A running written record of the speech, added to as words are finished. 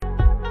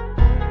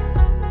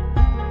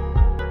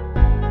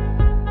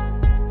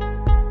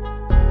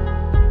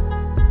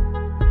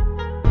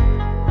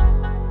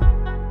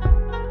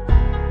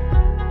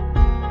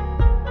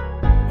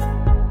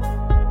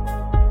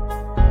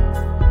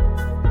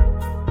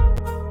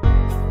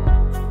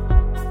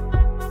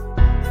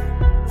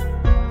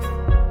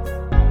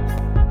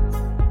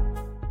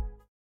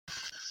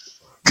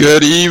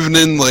Good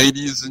evening,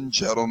 ladies and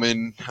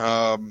gentlemen.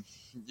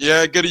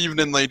 Good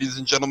evening, ladies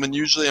and gentlemen.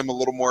 Usually I'm a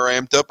little more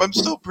amped up. I'm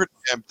still pretty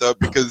amped up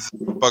because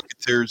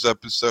Buccaneers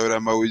episode.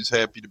 I'm always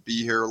happy to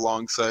be here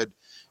alongside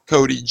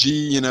Cody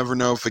G. You never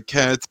know if a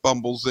cat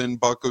bumbles in.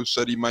 Bucko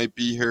said he might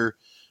be here.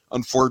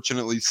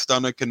 Unfortunately,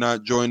 Stunna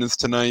cannot join us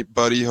tonight,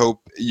 buddy. Hope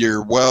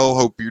you're well.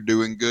 Hope you're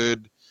doing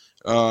good.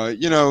 We're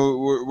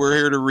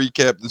here to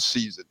recap the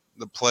season,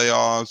 the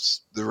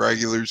playoffs, the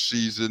regular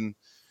season,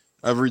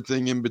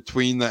 everything in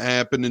between that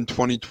happened in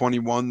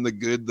 2021, the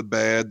good, the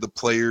bad, the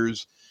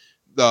players,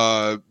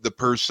 the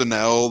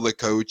personnel, the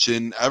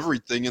coaching,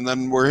 everything. And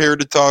then we're here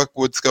to talk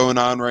what's going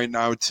on right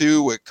now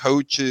too with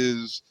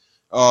coaches,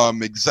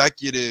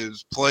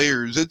 executives,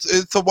 players.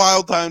 It's a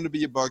wild time to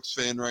be a Bucks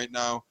fan right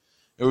now.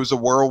 It was a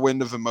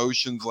whirlwind of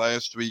emotions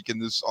last week,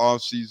 and this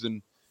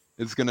offseason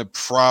is going to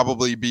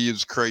probably be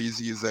as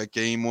crazy as that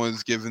game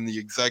was, given the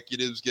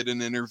executives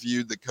getting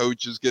interviewed, the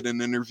coaches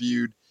getting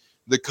interviewed,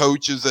 the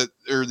coaches that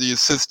or the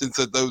assistants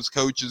that those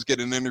coaches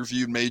getting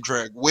interviewed may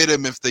drag with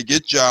them if they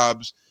get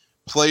jobs,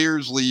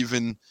 players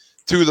leaving,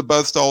 two of the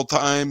best all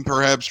time,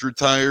 perhaps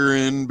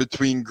retiring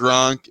between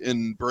Gronk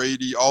and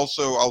Brady.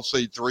 Also, I'll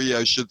say three.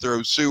 I should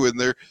throw Sue in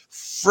there.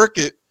 Frick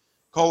it.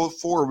 Call it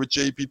four with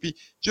JPP.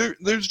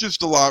 There's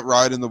just a lot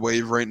riding the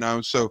wave right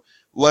now. So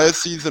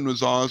last season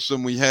was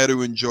awesome. We had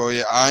to enjoy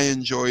it. I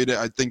enjoyed it.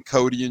 I think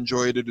Cody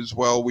enjoyed it as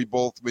well. We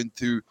both went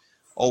to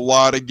a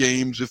lot of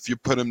games. If you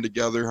put them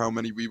together, how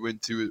many we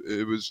went to,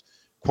 it was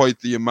quite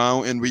the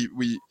amount. And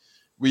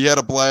we had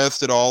a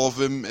blast at all of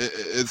them,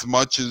 as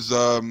much as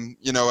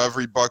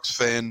every Bucks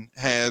fan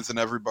has and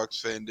every Bucks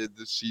fan did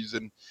this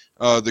season.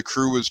 The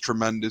crew was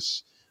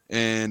tremendous,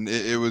 and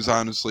it was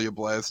honestly a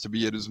blast to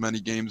be at as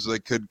many games as I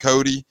could.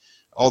 Cody,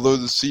 although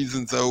the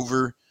season's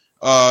over,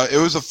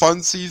 it was a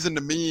fun season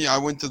to me. I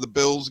went to the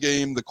Bills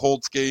game, the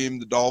Colts game,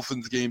 the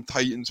Dolphins game,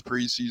 Titans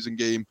preseason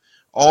game.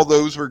 All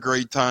those were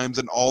great times,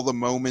 and all the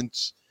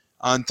moments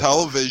on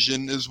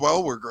television as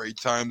well were great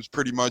times,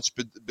 pretty much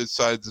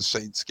besides the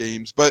Saints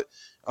games. But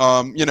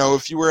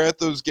if you were at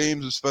those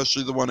games,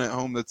 especially the one at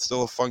home, that's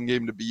still a fun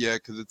game to be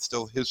at because it's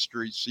still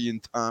history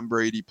seeing Tom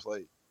Brady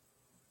play.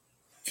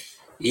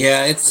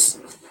 Yeah, it's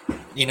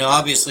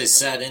obviously a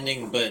sad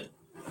ending, but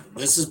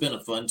this has been a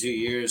fun 2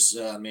 years.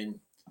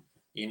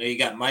 You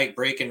got Mike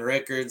breaking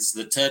records,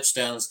 the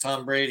touchdowns,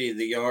 Tom Brady,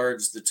 the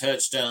yards, the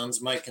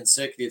touchdowns, my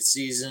consecutive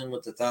season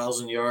with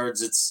 1,000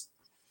 yards.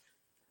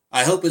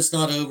 I hope it's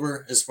not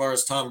over as far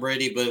as Tom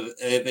Brady, but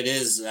if it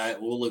is,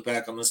 we'll look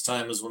back on this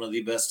time as one of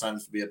the best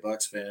times to be a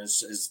Bucks fan.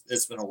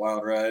 It's been a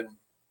wild ride.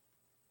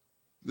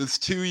 This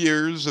 2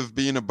 years of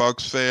being a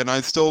Bucks fan,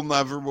 I still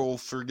never will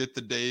forget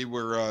the day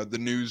where the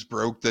news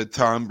broke that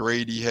Tom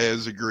Brady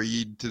has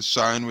agreed to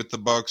sign with the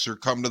Bucks or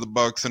come to the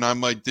Bucks, and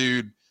I'm like,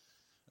 dude,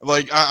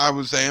 like I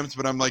was amped,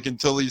 but I'm like,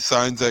 until he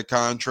signs that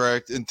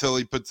contract, until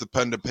he puts the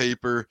pen to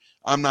paper,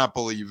 I'm not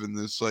believing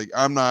this. Like,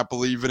 I'm not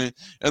believing it.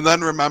 And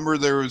then remember,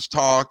 there was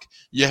talk.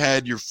 You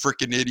had your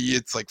freaking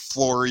idiots like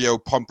Florio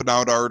pumping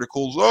out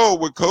articles. Oh,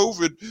 with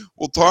COVID,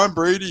 will Tom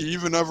Brady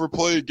even ever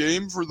play a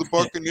game for the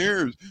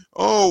Buccaneers?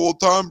 Oh, will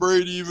Tom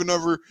Brady even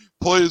ever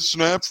play a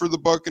snap for the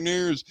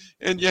Buccaneers?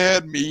 And you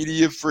had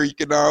media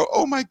freaking out.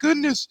 Oh my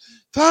goodness,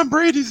 Tom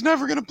Brady's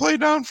never going to play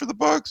down for the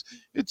Bucks.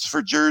 It's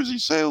for jersey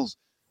sales.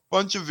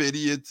 Bunch of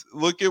idiots.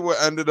 Look at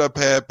what ended up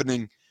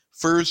happening.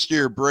 First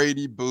year,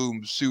 Brady,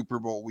 boom, Super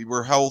Bowl. We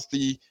were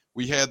healthy.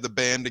 We had the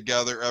band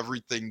together,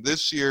 everything.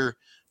 This year,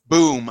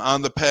 boom,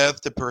 on the path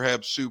to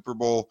perhaps Super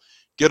Bowl.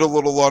 Get a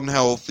little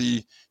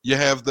unhealthy. You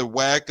have the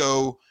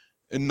wacko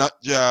and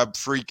nut job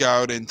freak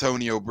out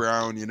Antonio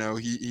Brown.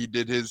 He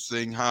did his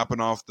thing, hopping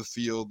off the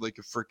field like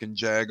a freaking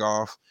jag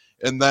off.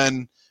 And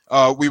then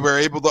we were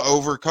able to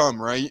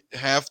overcome, right?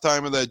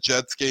 Halftime of that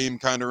Jets game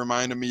kind of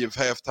reminded me of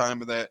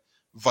halftime of that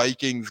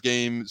Vikings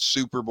game,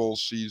 Super Bowl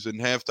season.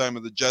 Halftime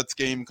of the Jets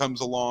game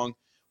comes along.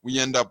 We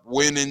end up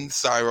winning.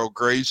 Cyril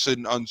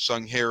Grayson,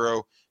 unsung hero.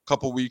 A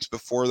couple weeks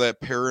before that,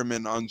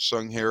 Perriman,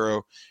 unsung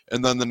hero.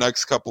 And then the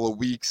next couple of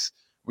weeks,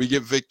 we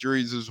get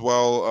victories as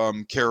well.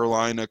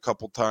 Carolina a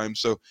couple times.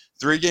 So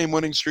 3-game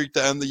winning streak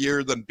to end the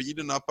year, then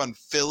beating up on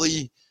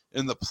Philly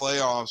in the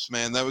playoffs,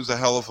 man. That was a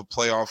hell of a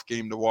playoff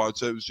game to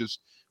watch. It was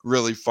just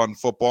really fun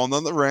football. And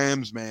then the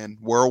Rams, man,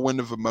 whirlwind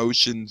of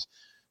emotions.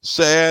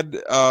 Sad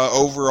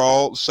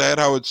overall, sad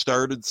how it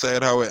started,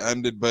 sad how it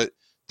ended, but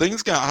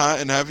things got hot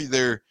and heavy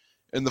there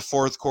in the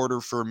fourth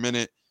quarter for a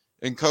minute.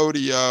 And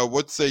Cody,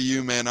 what say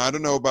you, man? I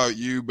don't know about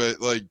you,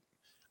 but like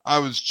I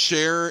was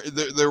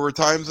there were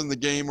times in the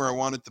game where I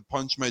wanted to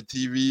punch my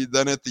TV.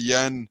 Then at the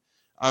end,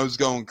 I was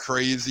going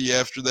crazy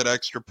after that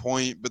extra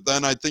point. But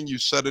then I think you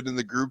said it in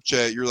the group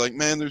chat. You're like,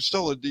 man, there's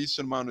still a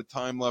decent amount of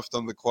time left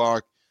on the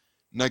clock.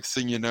 Next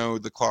thing you know,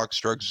 the clock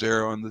struck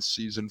zero on this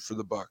season for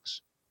the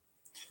Bucks.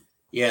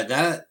 Yeah,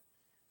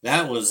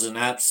 that was an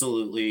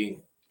absolutely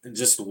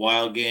just a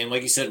wild game.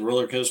 Like you said,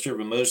 roller coaster of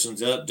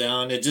emotions, up,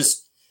 down. It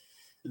just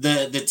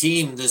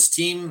this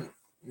team,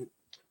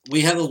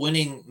 we have a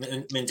winning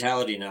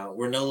mentality now.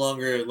 We're no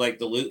longer like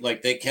the loot.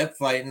 Like they kept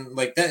fighting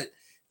like that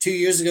 2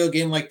 years ago. A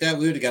game like that,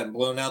 we would have gotten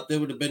blown out.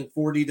 There would have been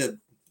 40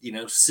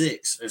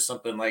 6 or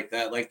something like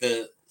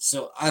that.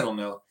 So I don't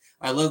know.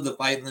 I love the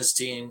fight in this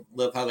team.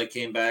 Love how they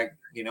came back.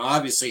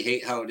 Obviously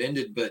hate how it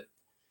ended, but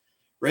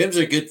Rams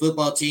are a good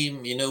football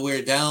team.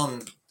 We're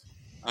down.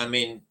 I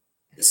mean,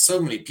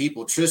 so many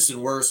people. Tristan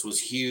Wirfs was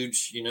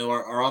huge.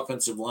 Our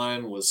offensive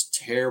line was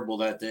terrible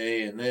that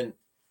day. And then,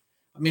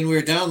 we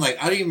were down I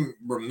don't even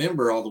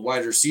remember all the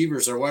wide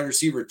receivers. Our wide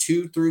receiver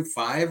 2 through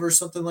 5 or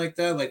something like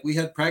that. We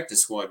had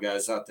practice squad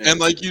guys out there. And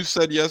like you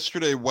said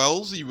yesterday,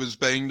 Wellesley was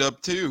banged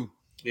up too.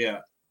 Yeah.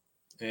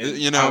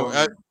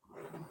 And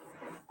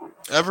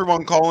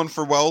everyone calling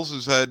for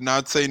Wells' head,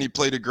 not saying he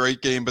played a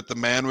great game, but the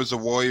man was a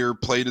warrior,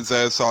 played his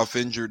ass off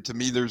injured. To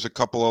me, there's a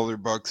couple other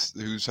Bucks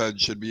whose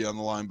head should be on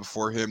the line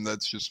before him.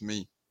 That's just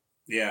me.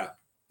 Yeah.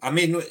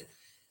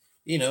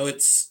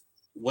 It's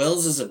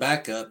Wells is a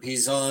backup.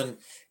 He's on,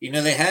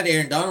 they had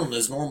Aaron Donald in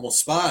his normal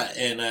spot,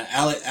 and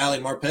Ali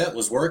Marpet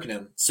was working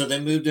him. So they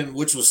moved him,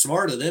 which was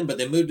smart of them, but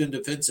they moved him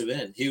defensive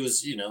end. He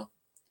was,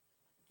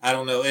 I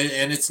don't know.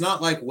 And it's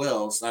not like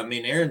Wells.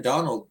 Aaron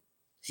Donald,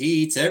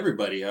 he eats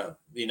everybody up.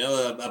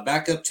 A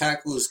backup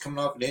tackle who's coming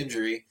off an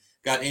injury,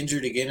 got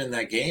injured again in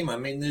that game.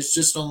 There's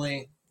just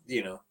only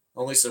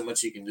so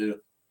much you can do.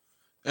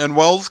 And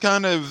Wells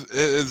kind of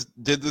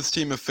did this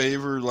team a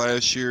favor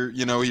last year.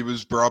 He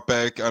was brought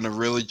back on a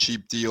really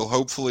cheap deal.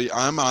 Hopefully,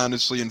 I'm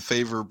honestly in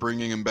favor of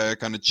bringing him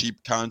back on a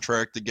cheap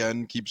contract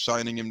again, keep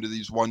signing him to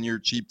these one-year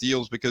cheap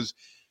deals because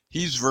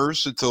he's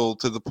versatile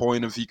to the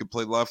point of he could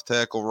play left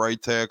tackle,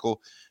 right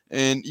tackle.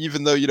 And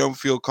even though you don't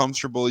feel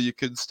comfortable, you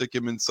could stick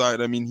him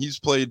inside. He's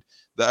played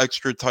the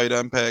extra tight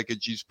end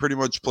package. He's pretty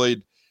much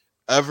played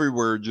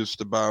everywhere just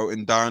about.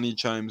 And Donnie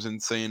chimes in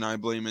saying, I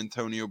blame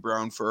Antonio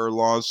Brown for our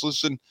loss.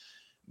 Listen,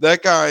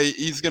 that guy,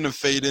 he's going to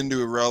fade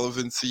into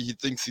irrelevancy. He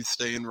thinks he's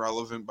staying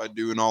relevant by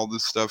doing all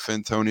this stuff,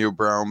 Antonio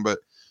Brown. But,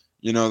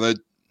 that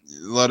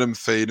let him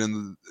fade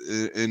into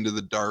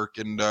the dark.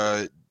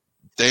 And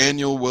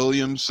Daniel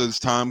Williams says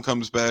Tom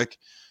comes back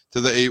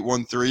to the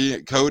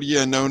 813. Cody,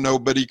 I know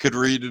nobody could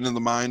read into the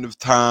mind of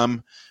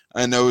Tom.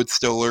 I know it's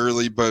still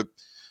early, but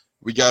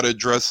we got to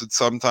address it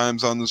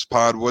sometimes on this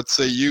pod. What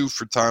say you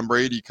for Tom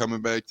Brady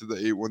coming back to the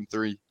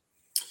 813?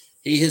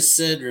 He has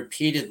said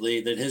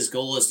repeatedly that his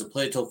goal is to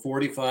play till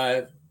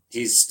 45.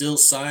 He's still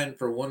signed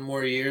for one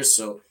more year,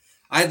 so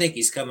I think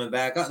he's coming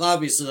back.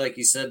 Obviously, like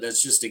you said,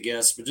 that's just a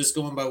guess, but just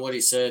going by what he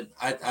said,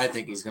 I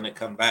think he's going to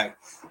come back.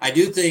 I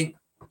do think,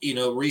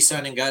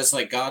 re-signing guys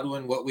like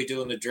Godwin, what we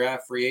do in the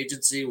draft free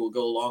agency will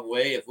go a long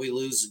way. If we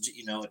lose,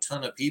 a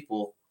ton of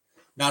people,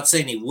 not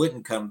saying he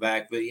wouldn't come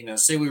back, but,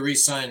 say we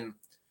re-sign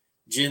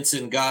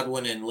Jensen,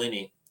 Godwin, and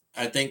Lenny.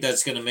 I think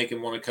that's going to make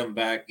him want to come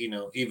back,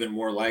 even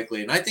more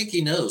likely. And I think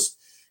he knows.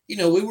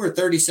 We were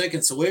 30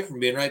 seconds away from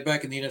being right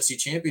back in the NFC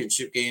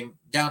Championship game,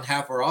 down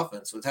half our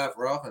offense, with half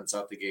our offense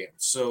out the game.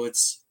 So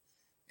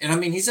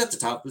he's at the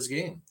top of his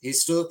game.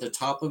 He's still at the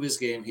top of his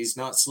game. He's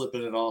not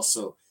slipping at all.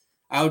 So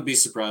I would be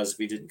surprised if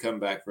he didn't come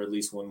back for at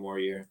least one more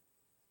year.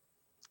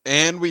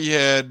 And we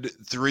had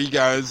 3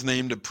 guys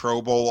named a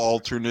Pro Bowl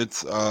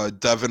alternates,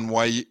 Devin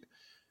White,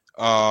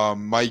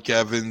 Mike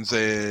Evans,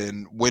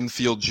 and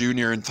Winfield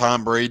Jr. and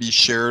Tom Brady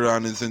shared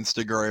on his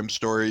Instagram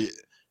story,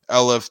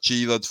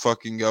 LFG, let's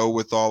fucking go,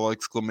 with all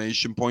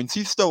exclamation points.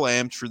 He's still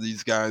amped for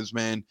these guys,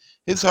 man.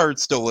 His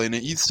heart's still in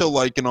it. He's still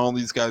liking all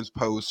these guys'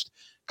 posts,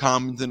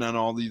 commenting on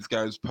all these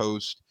guys'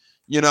 posts.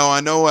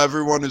 I know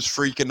everyone is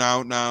freaking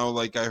out now,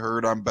 like I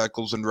heard on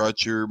Beckles and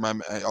Rutcher,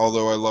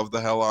 although I love the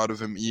hell out of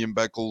him, Ian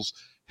Beckles.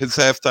 His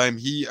halftime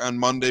heat on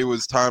Monday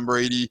was Tom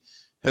Brady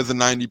has a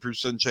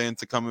 90%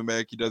 chance of coming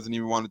back. He doesn't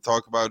even want to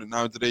talk about it.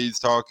 Now today he's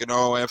talking,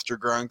 after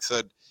Gronk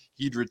said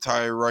he'd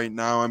retire right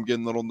now, I'm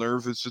getting a little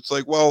nervous. It's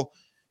like, well,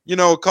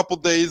 a couple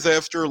days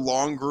after a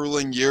long,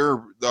 grueling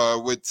year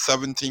with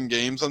 17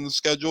 games on the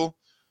schedule,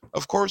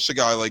 of course a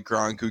guy like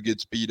Gronk who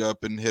gets beat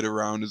up and hit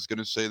around is going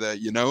to say that.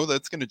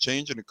 That's going to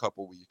change in a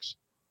couple weeks.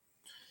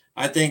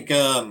 I think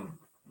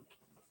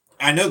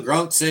I know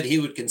Gronk said he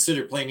would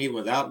consider playing even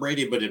without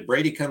Brady, but if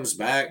Brady comes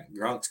back,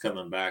 Gronk's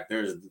coming back.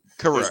 There's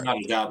not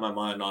a doubt in my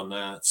mind on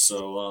that.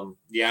 So,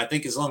 I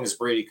think as long as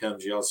Brady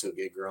comes, you also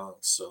get Gronk.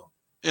 So,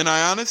 and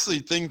I honestly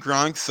think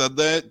Gronk said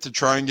that to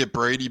try and get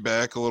Brady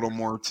back a little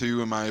more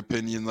too, in my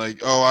opinion.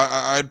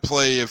 I'd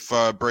play if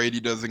Brady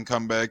doesn't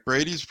come back.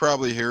 Brady's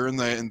probably hearing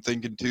that and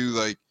thinking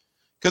too,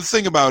 because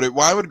think about it.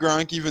 Why would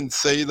Gronk even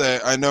say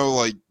that? I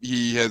know,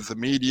 he has the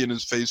media in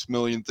his face,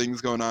 million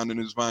things going on in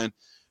his mind.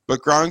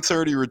 But Gronk's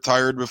already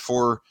retired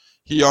before.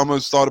 He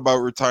almost thought about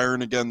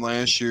retiring again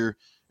last year.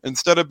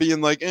 Instead of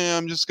being like,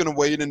 I'm just going to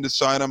wait and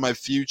decide on my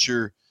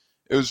future,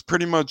 it was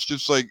pretty much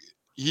just like,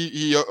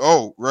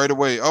 right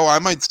away, I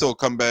might still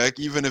come back,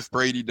 even if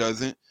Brady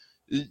doesn't.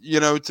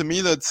 To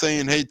me, that's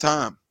saying, hey,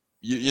 Tom,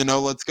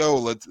 let's go.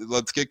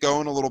 Let's get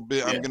going a little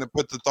bit. Yeah. I'm going to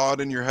put the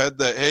thought in your head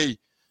that, hey,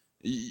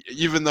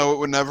 even though it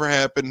would never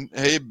happen,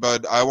 hey,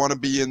 bud, I want to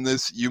be in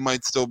this. You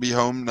might still be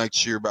home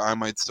next year, but I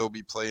might still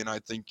be playing. I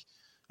think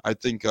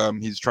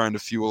he's trying to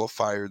fuel a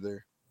fire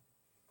there.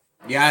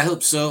 Yeah, I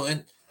hope so.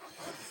 And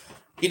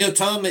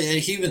Tom,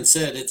 he even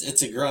said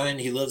it's a grind.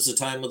 He loves the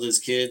time with his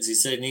kids. He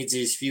said he needs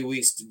these few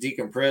weeks to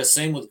decompress.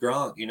 Same with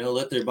Gronk.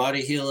 Let their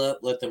body heal up,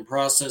 let them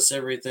process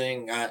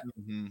everything.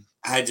 Mhm.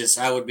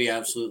 I would be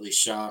absolutely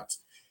shocked.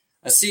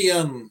 I see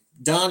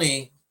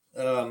Donnie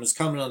is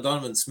commenting on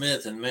Donovan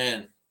Smith, and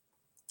man,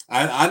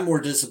 I'm more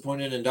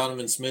disappointed in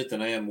Donovan Smith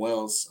than I am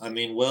Wells. I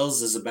mean,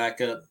 Wells is a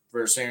backup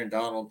versus Aaron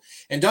Donald,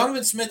 and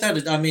Donovan Smith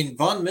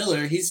Von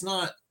Miller. He's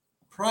not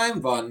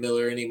prime Von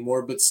Miller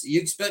anymore, but you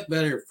expect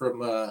better from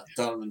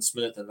Donovan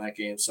Smith in that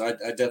game. So I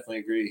definitely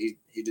agree.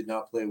 He did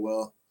not play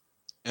well.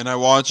 And I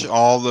watch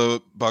all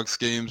the Bucks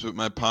games with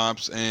my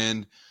pops,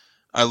 and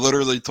I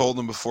literally told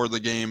him before the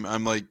game,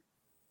 I'm like,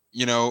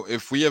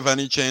 if we have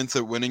any chance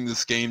at winning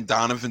this game,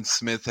 Donovan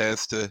Smith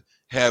has to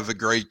have a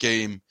great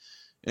game.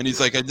 And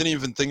he's like, I didn't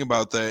even think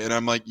about that. And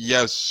I'm like,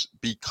 yes,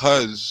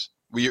 because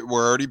we're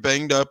already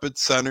banged up at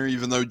center,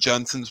 even though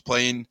Jensen's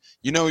playing.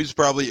 He's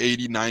probably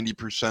 80,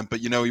 90%, but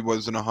he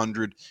wasn't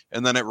 100.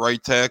 And then at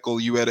right tackle,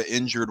 you had an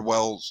injured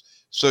Wells.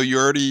 So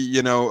you're already,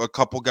 a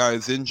couple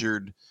guys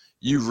injured.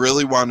 You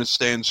really want to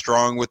stand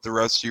strong with the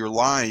rest of your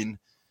line.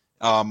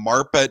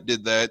 Marpet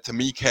did that. To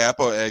me,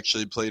 Kappa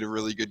actually played a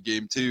really good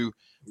game too.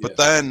 Yeah. But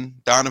then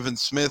Donovan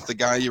Smith, the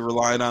guy you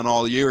relied on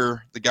all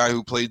year, the guy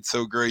who played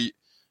so great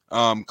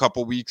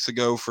couple weeks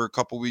ago for a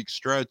couple weeks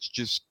stretch,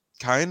 just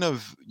kind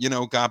of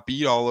got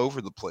beat all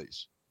over the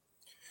place.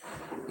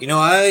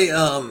 I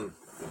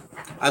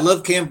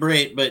love Cam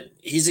Brate, but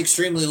he's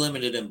extremely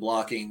limited in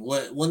blocking.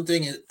 One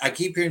thing I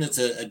keep hearing, it's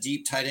a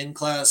deep tight end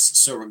class.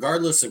 So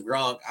regardless of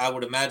Gronk, I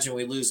would imagine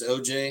we lose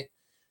OJ.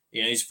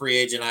 He's free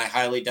agent. I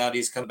highly doubt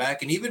he's come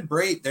back. And even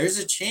Brate, there's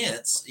a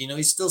chance.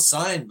 He's still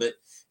signed, but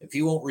if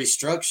he won't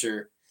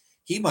restructure,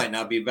 he might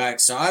not be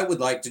back. So I would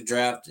like to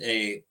draft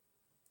and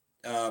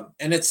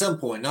at some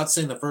point, not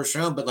saying the first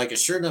round, but like a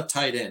sure enough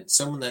tight end,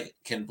 someone that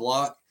can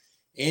block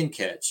and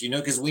catch,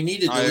 because we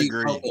needed to leave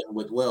agree. open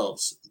with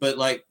Wells. But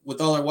like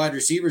with all our wide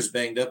receivers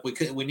banged up,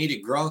 we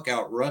needed Gronk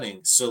out running.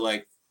 So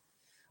like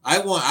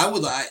if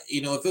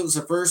it was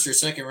a first or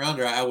second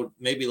rounder, I would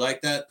maybe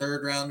like that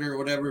third rounder or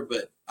whatever,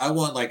 but I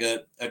want like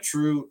a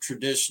true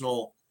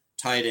traditional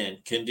tight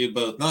end, can do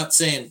both. Not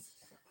saying,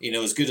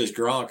 as good as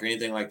Gronk or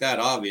anything like that,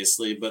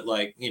 obviously, but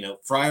like,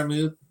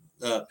 Freiermuth,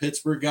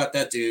 Pittsburgh got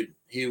that dude.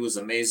 He was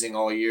amazing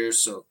all year.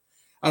 So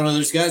I don't know.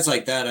 There's guys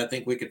like that. I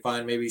think we could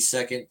find maybe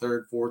second,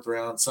 third, fourth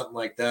round, something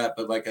like that.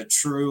 But like a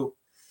true,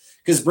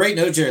 because Brate and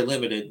OJ are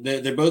limited.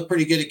 They're both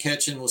pretty good at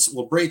catching.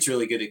 Well, Brate's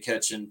really good at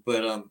catching,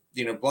 but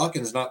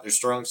blocking is not their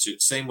strong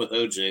suit. Same with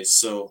OJ.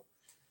 So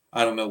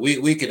I don't know.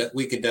 We could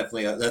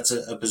definitely that's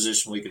a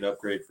position we could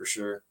upgrade for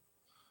sure.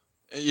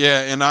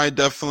 Yeah, and I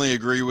definitely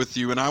agree with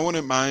you. And I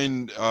wouldn't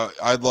mind.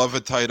 I'd love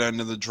a tight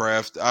end in the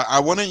draft. I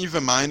wouldn't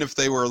even mind if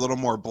they were a little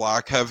more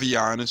block heavy,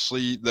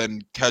 honestly,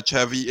 than catch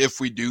heavy.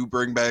 If we do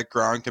bring back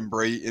Gronk and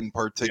Brate in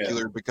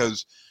particular,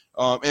 because,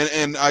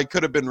 and I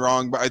could have been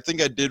wrong, but I think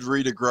I did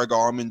read a Greg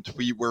Allman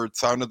tweet where it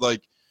sounded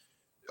like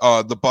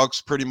the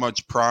Bucks pretty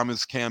much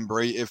promised Cam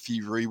Brate if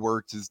he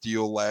reworked his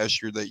deal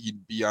last year that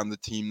he'd be on the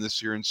team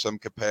this year in some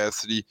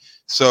capacity.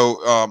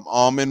 So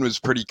Allman was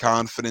pretty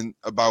confident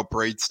about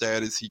Brate's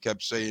status. He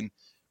kept saying,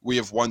 we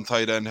have one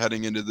tight end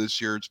heading into this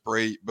year. It's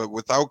Brate. But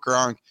without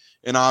Gronk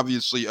and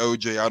obviously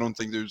OJ, I don't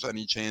think there's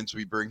any chance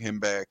we bring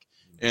him back.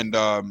 And,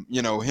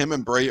 him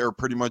and Brate are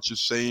pretty much the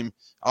same.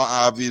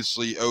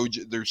 Obviously,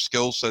 OJ, their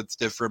skill set's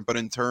different, but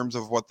in terms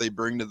of what they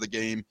bring to the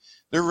game,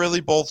 they're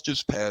really both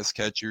just pass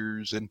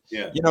catchers. And,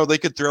 they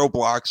could throw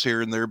blocks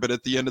here and there, but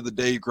at the end of the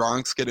day,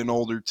 Gronk's getting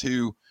older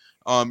too.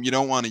 You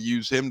don't want to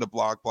use him to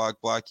block.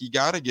 You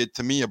got to get,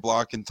 to me, a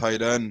blocking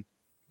tight end.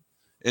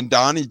 And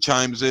Donnie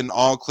chimes in,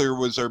 all clear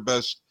was our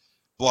best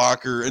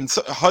blocker. And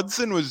so,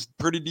 Hudson was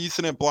pretty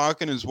decent at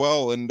blocking as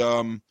well.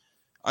 And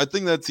I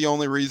think that's the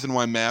only reason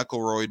why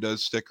McElroy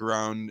does stick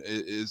around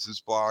is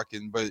his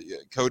blocking. But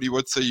Cody,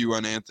 what say you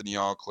on Anthony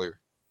Allclear?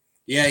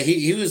 Yeah,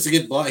 he was a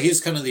good block. He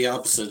was kind of the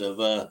opposite of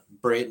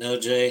Brate and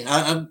OJ.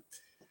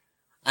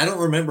 I don't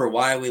remember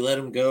why we let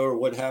him go or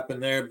what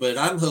happened there, but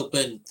I'm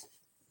hoping.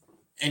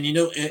 And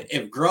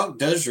if Gronk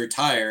does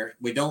retire,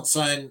 we don't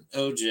sign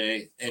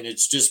OJ, and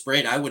it's just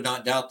Brate. I would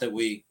not doubt that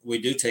we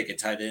do take a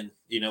tight end,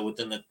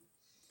 within the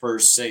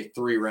first, say,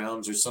 3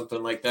 rounds or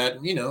something like that.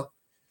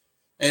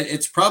 And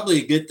it's probably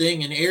a good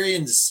thing. In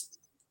Arians'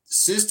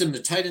 system, the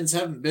tight ends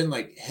haven't been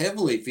like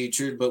heavily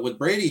featured, but with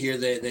Brady here,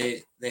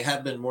 they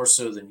have been more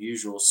so than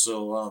usual.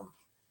 So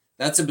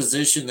that's a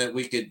position that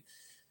we could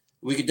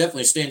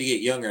definitely stand to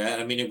get younger at.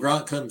 I mean, if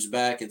Gronk comes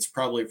back, it's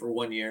probably for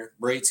 1 year.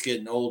 Brate's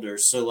getting older,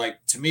 so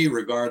like to me,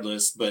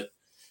 regardless. But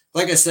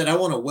like I said, I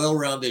want a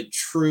well-rounded,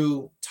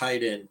 true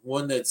tight end,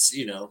 one that's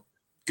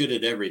good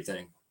at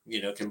everything.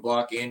 Can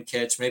block and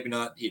catch. Maybe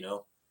not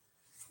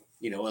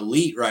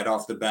elite right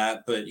off the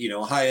bat, but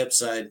high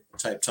upside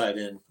type tight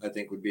end, I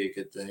think would be a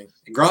good thing.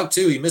 And Gronk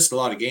too, he missed a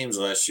lot of games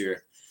last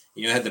year.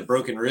 Had the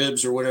broken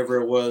ribs or whatever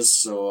it was.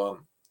 So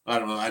I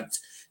don't know.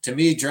 To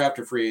me, draft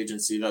or free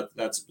agency,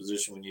 that's a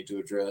position we need to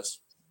address.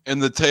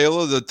 And the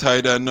tale of the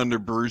tight end under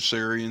Bruce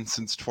Arians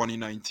since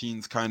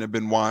 2019's kind of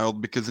been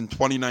wild because in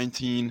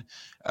 2019,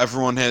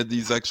 everyone had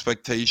these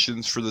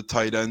expectations for the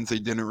tight ends. They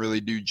didn't really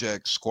do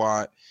jack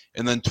squat.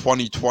 And then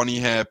 2020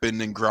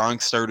 happened and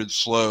Gronk started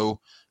slow.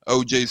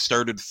 OJ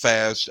started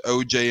fast.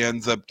 OJ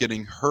ends up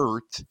getting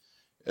hurt.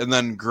 And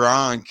then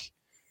Gronk,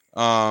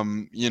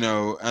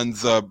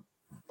 ends up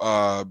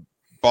uh,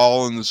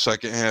 ball in the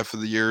second half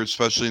of the year,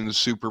 especially in the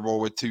Super Bowl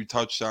with 2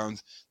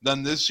 touchdowns.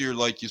 Then this year,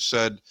 like you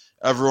said,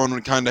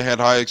 everyone kind of had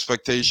high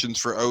expectations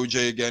for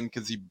OJ again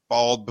because he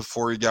balled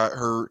before he got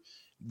hurt.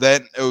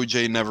 That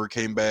OJ never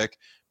came back.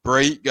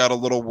 Brait got a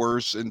little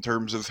worse in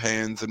terms of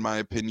hands, in my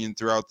opinion,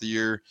 throughout the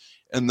year.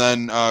 And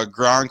then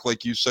Gronk,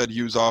 like you said,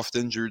 he was oft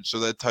injured, so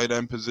that tight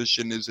end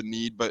position is a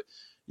need. But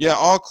yeah,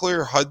 all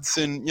clear.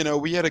 Hudson,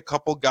 we had a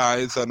couple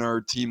guys on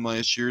our team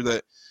last year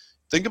that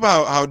think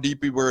about how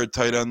deep we were at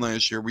tight end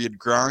last year. We had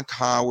Gronk,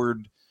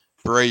 Howard,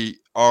 Brait,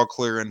 all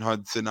clear, and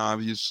Hudson.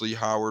 Obviously,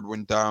 Howard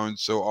went down,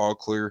 so all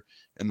clear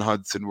and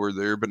Hudson were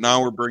there. But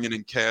now we're bringing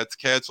in Katz.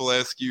 Katz will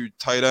ask you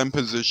tight end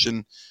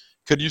position.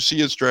 Could you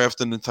see us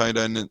drafting the tight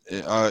end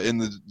in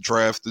the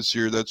draft this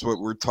year? That's what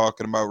we're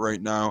talking about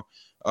right now.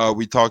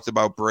 We talked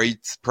about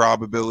Brait's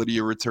probability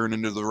of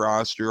returning to the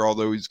roster,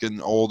 although he's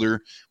getting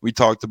older. We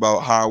talked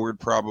about Howard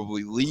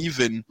probably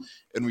leaving,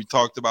 and we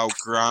talked about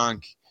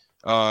Gronk.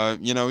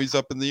 He's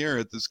up in the air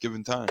at this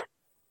given time.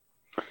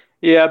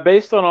 Yeah,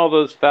 based on all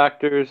those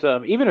factors,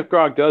 even if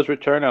Gronk does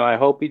return, and I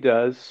hope he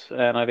does,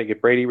 and I think if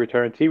Brady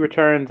returns, he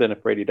returns, and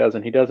if Brady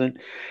doesn't, he doesn't.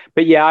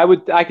 But yeah,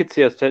 I could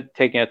see us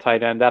taking a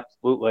tight end,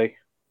 absolutely,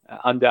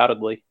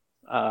 undoubtedly.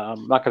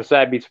 I'm not going to say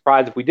I'd be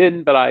surprised if we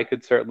didn't, but I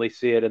could certainly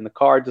see it in the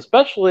cards.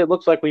 Especially, it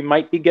looks like we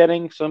might be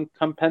getting some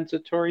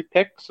compensatory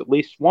picks, at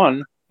least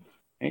one.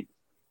 Right?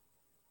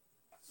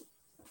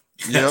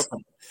 Yep.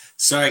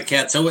 Sorry,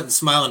 Katz, I wasn't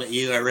smiling at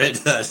you. I read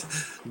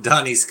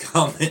Donnie's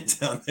comment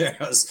down there.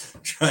 I was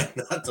trying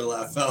not to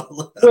laugh out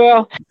loud.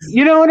 Well,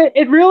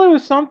 it really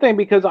was something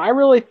because I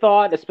really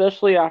thought,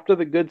 especially after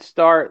the good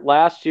start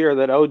last year,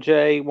 that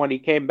OJ, when he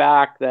came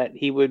back, that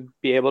he would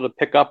be able to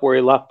pick up where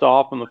he left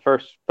off from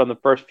the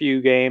first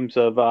few games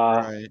of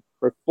Right.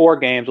 or 4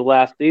 games of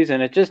last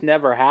season. It just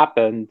never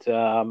happened,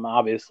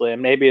 obviously,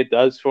 and maybe it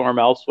does for him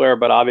elsewhere,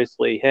 but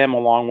obviously him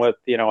along with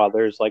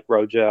others like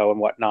Rojo and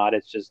whatnot,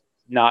 it's just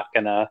not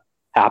gonna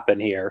happen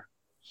here,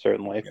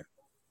 certainly.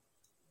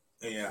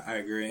 Yeah, I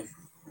agree.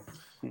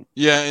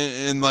 Yeah,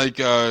 and like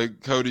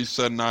Cody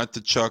said, not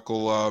to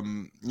chuckle.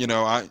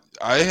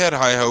 I had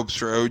high hopes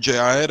for OJ.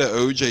 I had an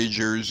OJ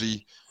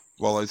jersey,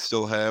 while I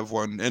still have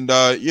one, and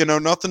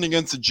nothing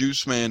against the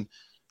Juice Man.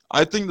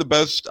 I think the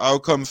best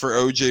outcome for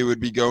OJ would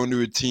be going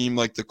to a team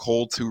like the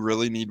Colts who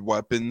really need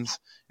weapons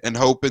and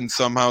hoping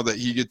somehow that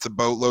he gets a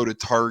boatload of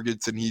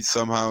targets and he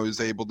somehow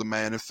is able to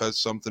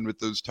manifest something with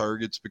those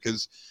targets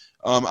because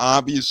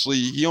obviously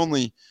he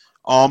only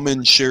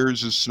Almond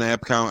shares his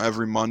snap count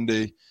every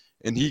Monday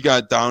and he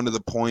got down to the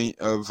point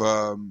of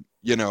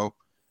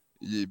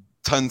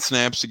 10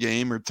 snaps a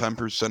game or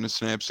 10% of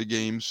snaps a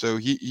game. So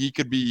he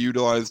could be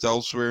utilized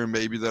elsewhere and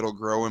maybe that'll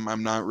grow him.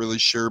 I'm not really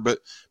sure. But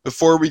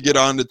before we get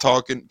on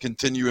to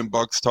continue in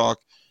Bucks talk,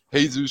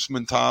 Jesus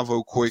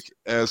Montavo quick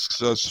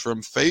asks us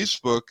from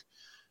Facebook,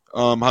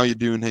 how you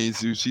doing,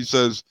 Jesus? He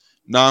says,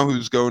 now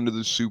who's going to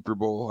the Super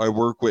Bowl? I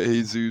work with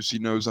Jesus. He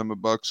knows I'm a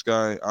Bucks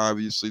guy.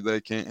 Obviously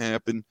that can't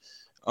happen.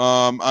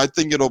 I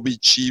think it'll be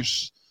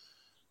Chiefs.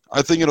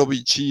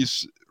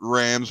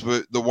 Rams,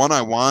 but the one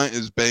I want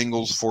is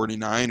Bengals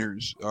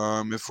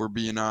 49ers. If we're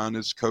being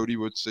honest, Cody,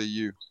 what say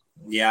you?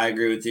 Yeah, I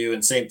agree with you.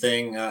 And same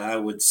thing. I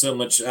would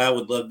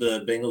love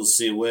the Bengals to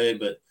see a way,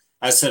 but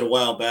I said a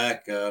while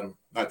back,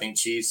 I think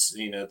Chiefs,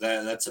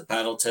 that's a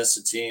battle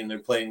tested team. They're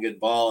playing good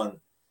ball. And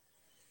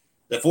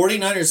the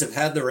 49ers have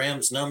had the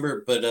Rams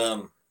number, but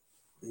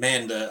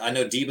I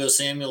know Deebo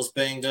Samuel's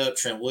banged up,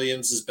 Trent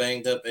Williams is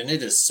banged up, and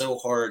it is so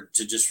hard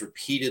to just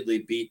repeatedly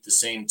beat the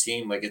same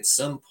team. Like at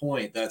some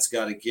point, that's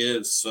got to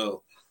give.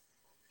 So,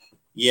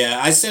 yeah,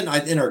 I said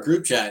in our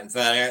group chat, in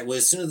fact,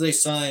 as soon as they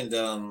signed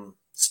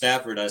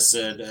Stafford, I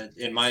said,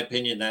 in my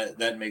opinion,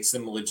 that makes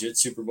them a legit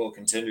Super Bowl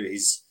contender.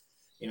 He's,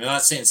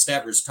 not saying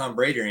Stafford's Tom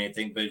Brady or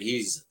anything, but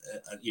he's,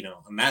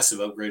 a massive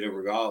upgrade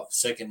over Goff,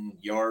 second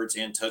yards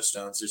and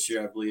touchdowns this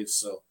year, I believe.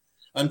 So,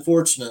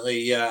 unfortunately,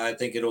 yeah, I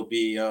think it'll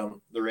be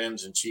the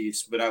Rams and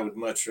Chiefs, but I would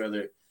much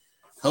rather.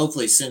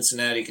 Hopefully,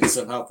 Cincinnati can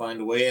somehow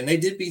find a way, and they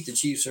did beat the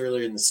Chiefs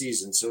earlier in the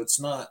season, so it's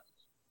not,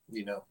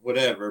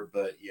 whatever.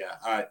 But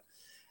yeah,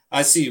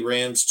 I see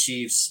Rams,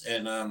 Chiefs,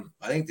 and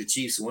I think the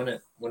Chiefs win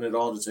it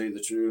all. To tell you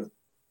the truth.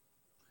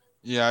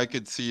 Yeah, I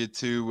could see it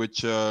too.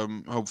 Which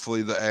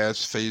hopefully the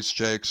ass face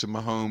Jackson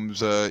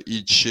Mahomes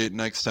eats shit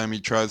next time he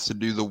tries to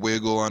do the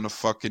wiggle on a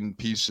fucking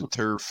piece of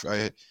turf.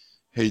 I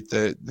hate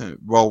that.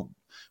 Well.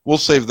 We'll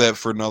save that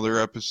for another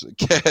episode.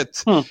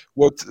 Kat,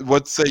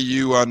 what say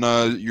you on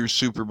your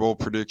Super Bowl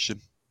prediction?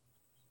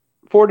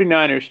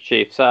 49ers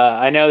Chiefs.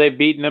 I know they've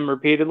beaten them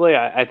repeatedly.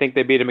 I think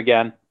they beat them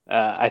again.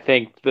 I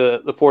think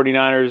the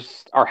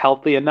 49ers are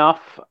healthy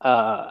enough.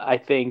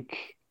 I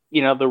think,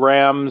 the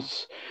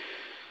Rams,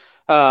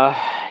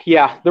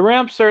 Yeah, the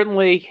Rams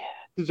certainly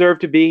deserve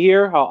to be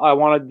here. I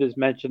wanted to just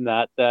mention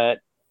that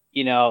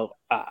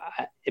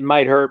it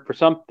might hurt for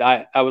some.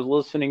 I was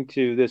listening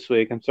to this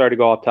week. I'm sorry to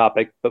go off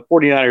topic, but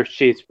 49ers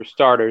Chiefs for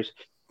starters.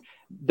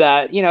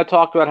 That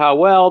talked about how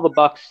well the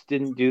Bucks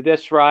didn't do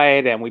this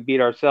right and we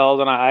beat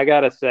ourselves. And I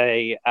gotta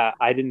say,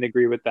 I didn't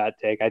agree with that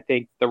take. I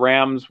think the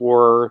Rams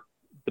were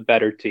the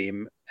better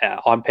team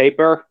on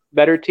paper.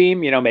 Better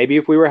team. Maybe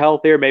if we were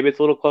healthier, maybe it's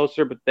a little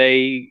closer. But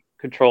they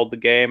controlled the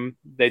game.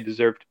 They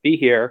deserve to be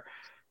here.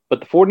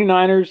 But the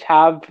 49ers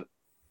have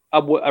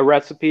a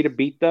recipe to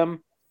beat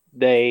them.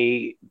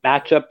 They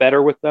match up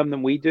better with them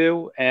than we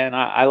do. And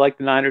I like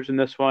the Niners in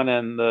this one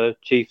and the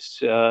Chiefs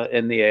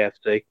in the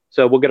AFC.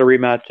 So we'll get a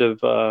rematch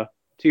of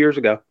 2 years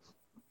ago.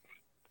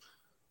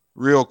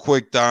 Real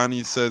quick,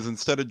 Donnie says,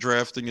 instead of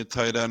drafting a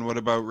tight end, what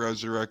about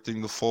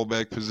resurrecting the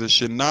fullback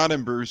position? Not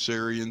in Bruce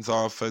Arians'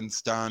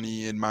 offense,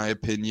 Donnie, in my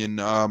opinion.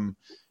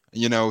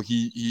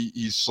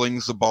 He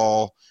slings the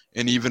ball,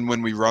 and even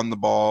when we run the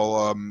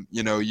ball,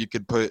 you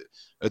could put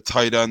a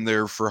tight end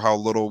there for how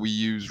little we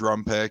use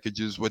run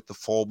packages with the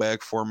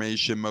fullback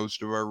formation.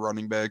 Most of our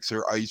running backs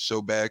are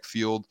ISO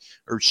backfield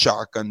or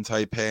shotgun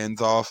type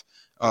handoffs,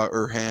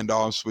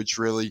 which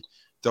really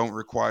don't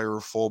require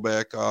a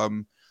fullback.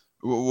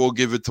 We'll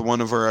give it to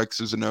one of our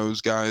X's and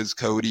O's guys,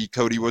 Cody.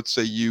 Cody, what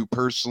say you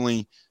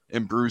personally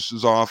in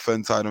Bruce's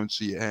offense? I don't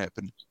see it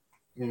happen.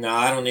 No,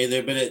 I don't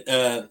either.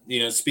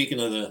 But, speaking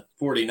of the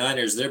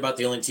 49ers, they're about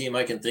the only team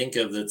I can think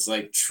of that's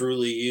like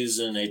truly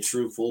using a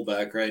true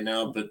fullback right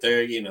now. But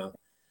they're,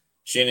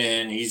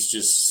 Shanahan, he's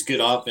just good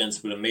offense,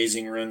 but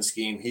amazing run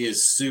scheme. He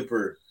is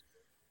super.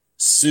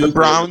 The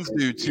Browns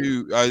do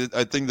too.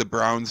 I think the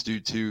Browns do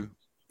too.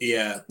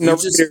 Yeah. The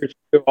Raiders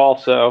do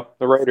also.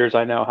 The Raiders,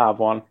 I know, have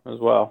one as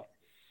well.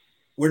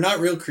 We're not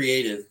real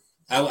creative.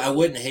 I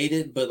wouldn't hate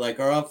it, but like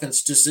our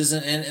offense just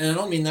isn't. And I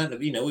don't mean that,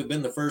 we've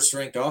been the first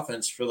ranked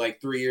offense for like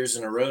 3 years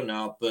in a row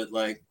now, but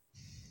like,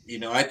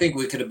 I think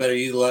we could have better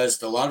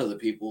utilized a lot of the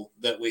people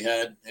that we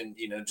had. And,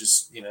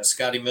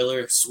 Scotty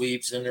Miller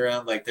sweeps in and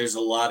around. Like there's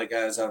a lot of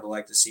guys I would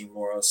like to see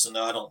more of. So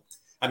no,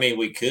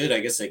 we could, I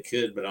guess I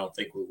could, but I don't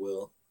think we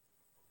will.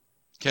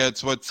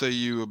 Katz, what say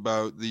you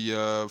about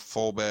the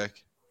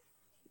fullback?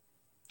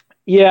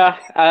 Yeah,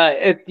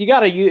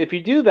 if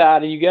you do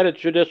that and you get a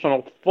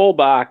traditional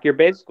fullback, you're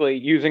basically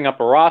using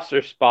up a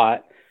roster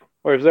spot,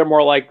 whereas they're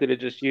more likely to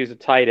just use a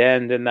tight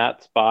end in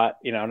that spot,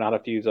 not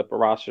have to use up a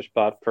roster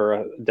spot for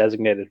a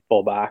designated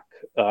fullback.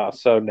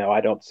 So no, I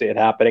don't see it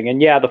happening.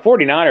 And yeah, the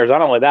 49ers,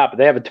 not only that, but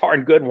they have a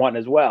darn good one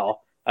as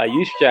well.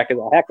 Juszczyk is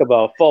a heck of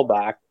a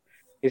fullback.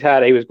 He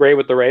was great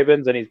with the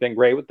Ravens and he's been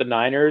great with the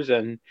Niners.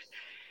 And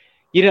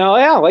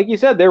like you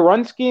said, their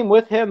run scheme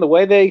with him, the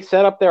way they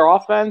set up their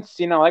offense,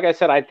 like I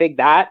said, I think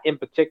that in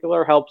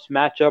particular helps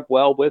match up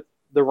well with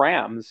the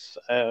Rams,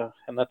 and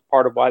that's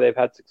part of why they've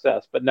had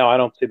success. But no, I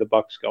don't see the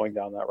Bucks going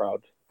down that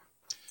road.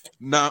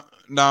 Now,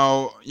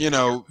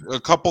 a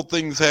couple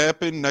things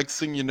happen. Next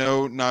thing you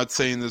know, not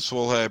saying this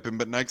will happen,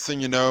 but next thing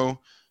you know,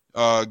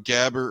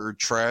 Gabbert or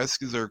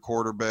Trask is their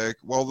quarterback.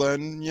 Well,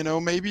 then,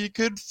 maybe you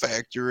could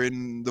factor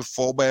in the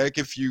fullback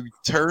if you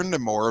turn to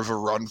more of a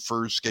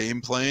run-first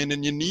game plan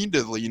and you need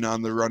to lean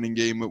on the running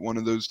game with one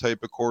of those type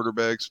of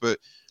quarterbacks. But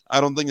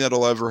I don't think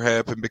that'll ever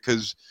happen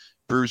because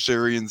Bruce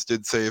Arians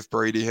did say if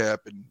Brady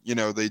happened,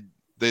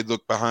 they'd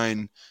look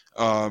behind,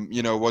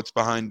 what's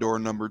behind door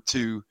number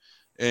 2.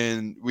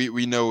 And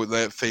we know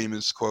that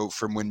famous quote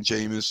from when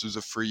Jameis was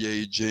a free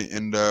agent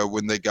and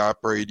when they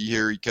got Brady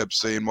here, he kept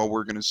saying, well,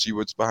 we're going to see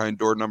what's behind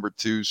door number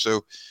 2.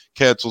 So,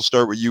 Katz, we'll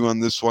start with you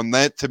on this one.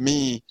 That, to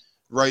me,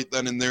 right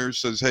then and there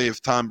says, hey,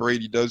 if Tom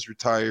Brady does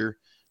retire,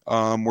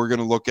 we're going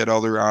to look at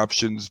other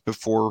options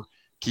before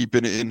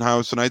keeping it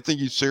in-house. And I think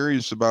he's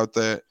serious about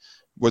that.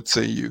 What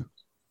say you?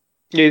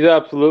 He's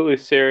absolutely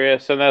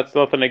serious, and that's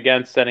nothing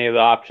against any of the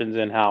options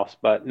in-house,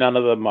 but none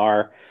of them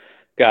are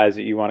guys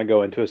that you want to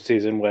go into a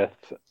season with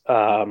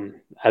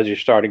as your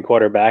starting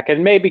quarterback.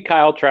 And maybe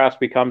Kyle Trask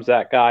becomes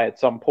that guy at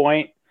some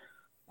point.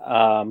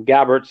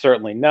 Gabbert,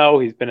 certainly no.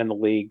 He's been in the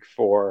league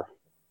for,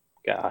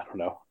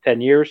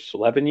 10 years,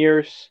 11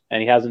 years, and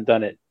he hasn't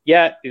done it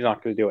yet. He's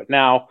not going to do it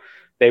now.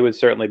 They would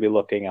certainly be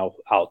looking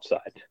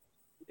outside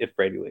if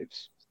Brady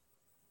leaves.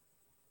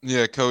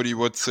 Yeah, Cody,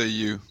 what say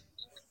you?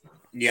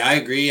 Yeah, I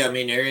agree.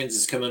 Arians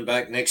is coming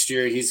back next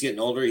year. He's getting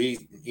older. He,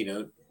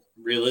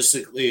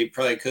 realistically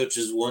probably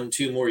coaches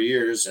 1-2 more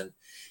years. And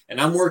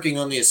I'm working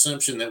on the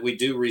assumption that we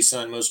do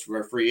re-sign most of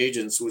our free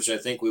agents, which I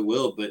think we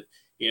will. But,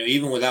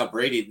 even without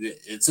Brady,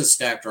 it's a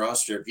stacked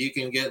roster. If you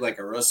can get like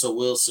a Russell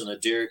Wilson, a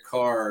Derek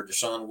Carr, or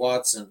Deshaun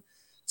Watson,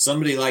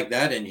 somebody like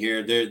that in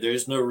here,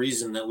 there's no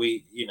reason that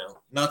we,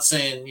 not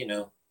saying,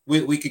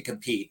 we could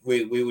compete.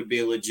 We would be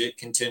a legit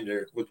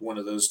contender with one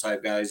of those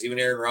type guys. Even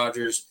Aaron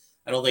Rodgers,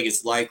 I don't think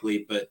it's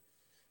likely, but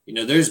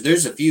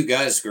there's a few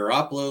guys.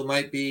 Garoppolo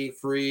might be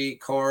free.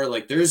 Carr,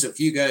 like there's a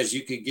few guys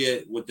you could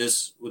get with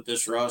this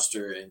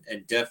roster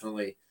and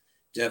definitely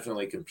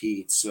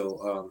compete.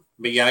 So,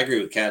 but yeah, I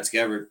agree with Katz.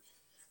 Gabbert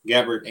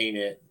ain't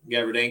it.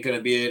 Gabbert ain't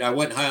gonna be it. I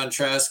wasn't high on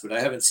Trask, but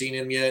I haven't seen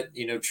him yet.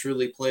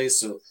 Truly play.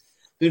 So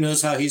who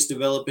knows how he's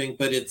developing,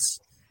 but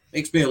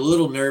makes me a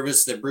little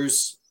nervous that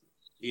Bruce,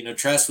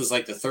 Trask was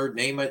like the third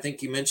name I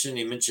think you mentioned.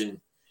 He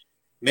mentioned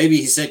maybe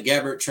he said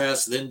Gabbert,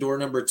 Trask, then door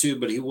number 2,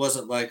 but he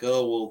wasn't like,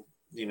 oh,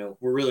 well,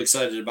 we're really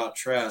excited about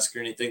Trask or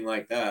anything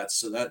like that.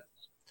 So that,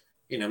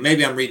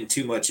 maybe I'm reading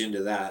too much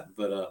into that,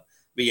 but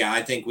yeah,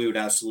 I think we would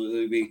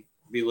absolutely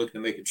be looking to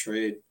make a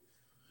trade.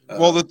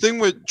 Well, the thing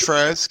with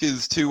Trask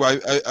is too,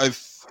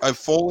 I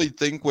fully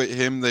think with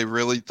him, they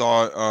really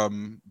thought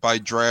by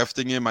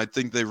drafting him, I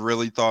think they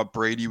really thought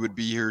Brady would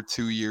be here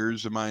 2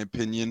 years, in my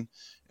opinion.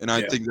 And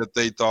I think that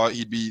they thought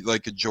he'd be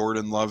like a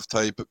Jordan Love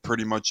type,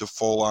 pretty much a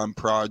full-on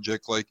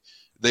project. Like,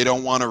 they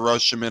don't want to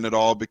rush him in at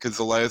all, because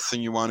the last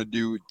thing you want to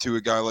do to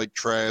a guy like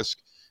Trask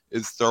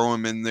is throw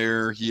him in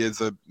there. He has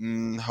a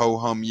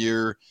ho-hum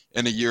year,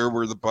 and a year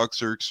where the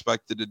Bucs are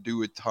expected to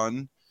do a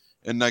ton.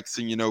 And next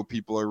thing you know,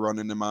 people are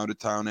running him out of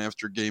town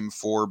after game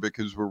 4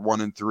 because we're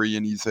 1-3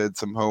 and he's had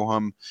some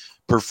ho-hum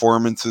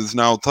performances.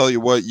 Now, I'll tell you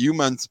what, you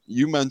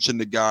mentioned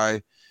a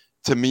guy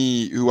to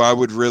me who I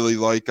would really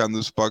like on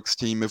this Bucs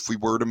team if we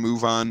were to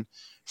move on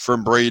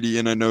from Brady.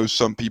 And I know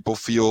some people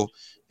feel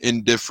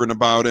indifferent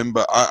about him,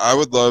 but I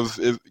would love,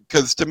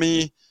 because to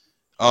me,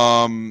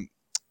 Aaron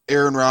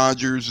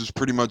Rodgers is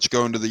pretty much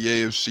going to the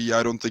AFC.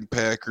 I don't think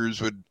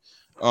Packers would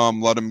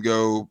let him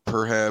go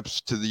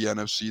perhaps to the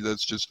NFC.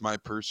 That's just my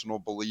personal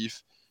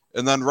belief.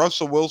 And then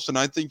Russell Wilson,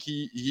 I think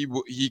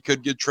he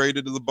could get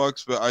traded to the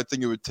Bucs, but I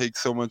think it would take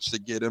so much to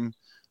get him.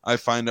 I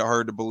find it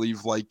hard to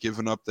believe like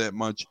giving up that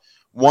much.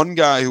 One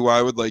guy who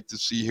I would like to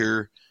see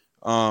here,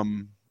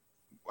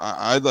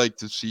 I'd like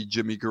to see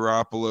Jimmy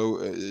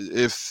Garoppolo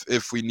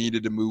if we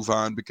needed to move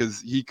on,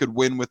 because he could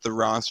win with the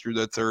roster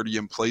that's already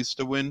in place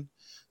to win.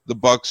 The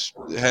Bucs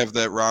have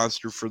that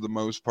roster for the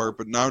most part,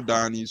 but now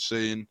Donnie's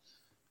saying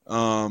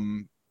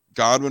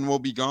Godwin will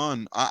be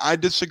gone. I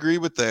disagree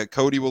with that.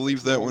 Cody, will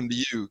leave that one to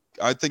you.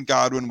 I think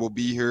Godwin will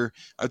be here.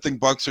 I think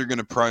Bucs are going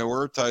to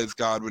prioritize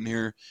Godwin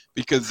here,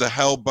 because the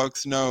hell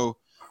Bucs know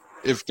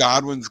if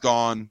Godwin's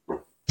gone,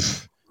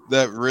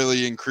 that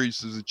really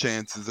increases the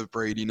chances of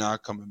Brady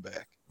not coming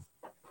back.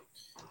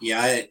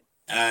 Yeah,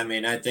 I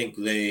mean, I think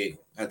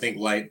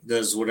Light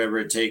does whatever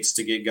it takes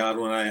to get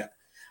Godwin.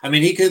 I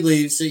mean, he could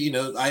leave. So,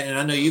 and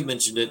I know you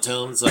mentioned it,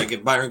 Tones. Like,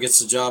 if Byron gets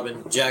the job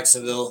in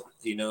Jacksonville,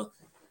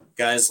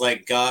 guys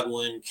like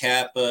Godwin,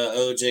 Kappa,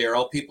 OJ are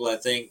all people I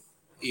think,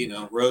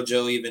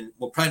 Rojo even,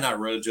 well, probably not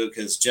Rojo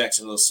because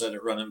Jacksonville said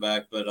it running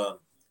back, but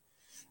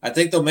I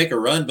think they'll make a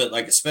run. But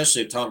like,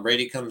 especially if Tom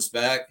Brady comes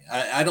back,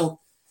 I don't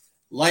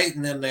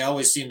lighten them. They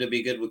always seem to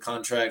be good with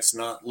contracts,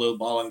 not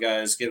lowballing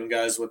guys, giving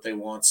guys what they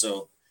want.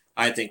 So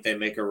I think they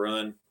make a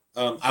run.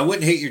 I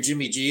wouldn't hate your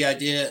Jimmy G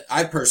idea.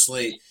 I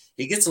personally,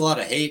 he gets a lot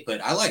of hate,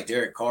 but I like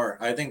Derek Carr.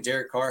 I think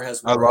Derek Carr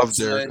has more I love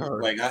upside. Derek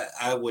Carr. Like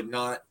I would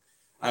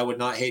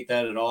not hate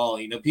that at all.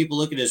 People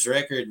look at his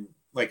record, and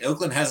like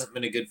Oakland hasn't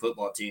been a good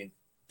football team,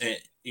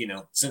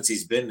 since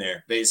he's been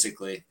there,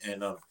 basically.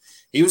 And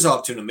he was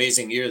off to an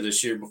amazing year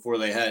this year before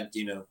they had,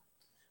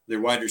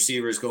 their wide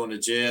receivers going to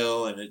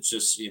jail, and it's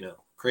just,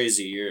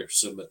 crazy year.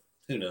 So, but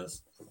who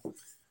knows?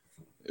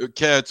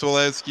 Cats, we'll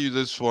ask you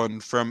this one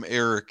from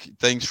Eric.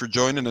 Thanks for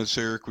joining us,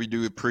 Eric. We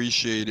do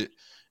appreciate it.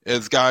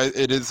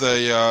 It is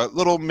a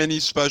little mini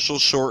special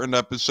shortened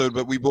episode,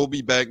 but we will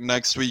be back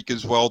next week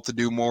as well to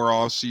do more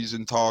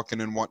off-season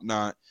talking and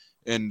whatnot,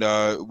 and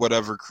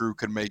whatever crew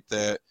can make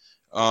that.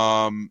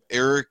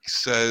 Eric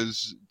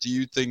says, do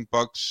you think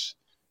Bucs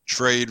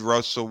trade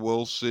Russell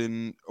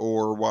Wilson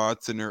or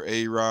Watson or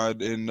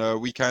A-Rod?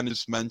 And we kind of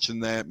just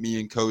mentioned that. Me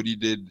and Cody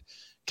did.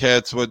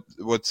 Cats,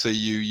 what say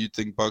you? You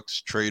think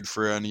Bucs trade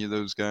for any of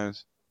those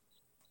guys?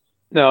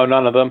 No,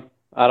 none of them.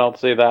 I don't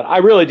see that. I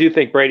really do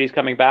think Brady's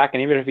coming back,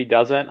 and even if he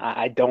doesn't,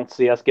 I don't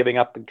see us giving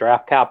up the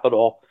draft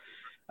capital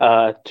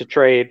to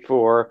trade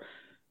for.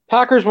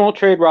 Packers won't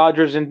trade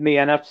Rodgers in the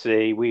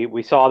NFC.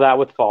 We saw that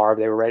with Favre.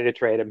 They were ready to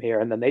trade him here,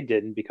 and then they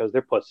didn't because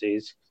they're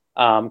pussies.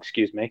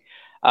 Excuse me.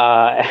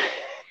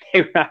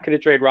 They were not going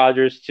to trade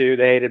Rodgers to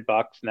the hated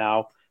Bucs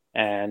now,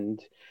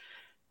 and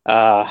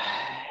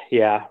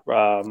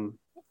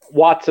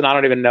Watson, I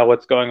don't even know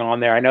what's going on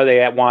there. I know they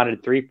had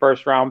wanted 3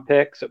 first-round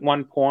picks at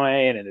one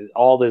point, and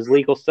all his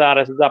legal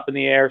status is up in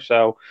the air.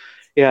 So,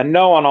 yeah,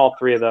 no on all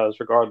 3 of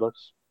those,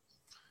 regardless.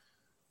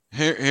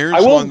 Here's I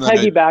will one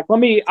piggyback.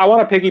 I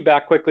want to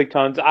piggyback quickly,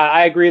 Tons.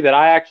 I agree that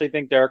I actually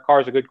think Derek Carr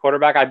is a good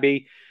quarterback. I'd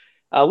be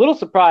a little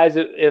surprised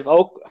if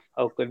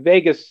Oakland,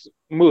 Vegas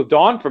moved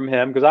on from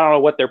him, because I don't know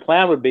what their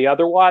plan would be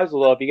otherwise.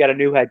 Although if you got a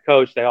new head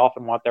coach, they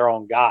often want their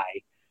own guy.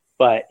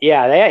 But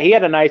yeah, he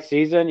had a nice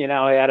season. He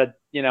had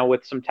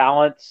with some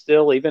talent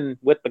still, even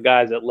with the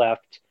guys that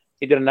left,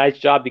 he did a nice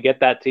job to get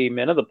that team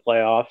into the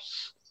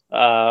playoffs.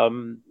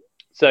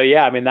 So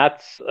yeah, I mean,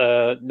 that's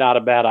not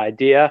a bad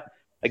idea.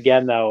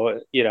 Again, though,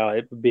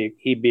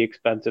 he'd be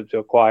expensive to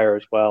acquire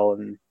as well,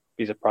 and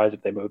be surprised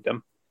if they moved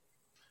him.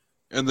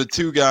 And the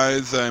 2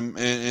 guys,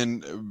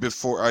 and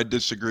before I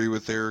disagree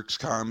with Eric's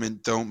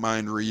comment, don't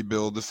mind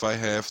rebuild if I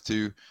have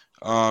to.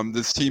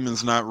 This team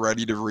is not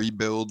ready to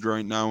rebuild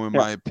right now, in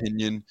my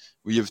opinion.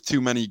 We have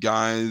too many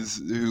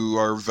guys who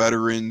are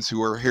veterans,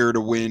 who are here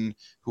to win,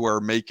 who are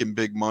making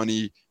big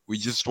money. We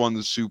just won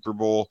the Super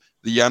Bowl.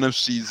 The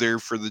NFC's there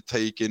for the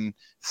taking.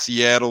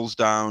 Seattle's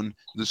down.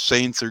 The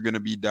Saints are going to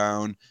be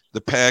down.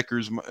 The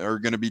Packers are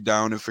going to be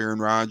down if Aaron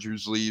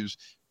Rodgers leaves.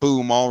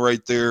 Boom, all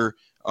right there.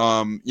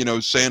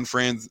 San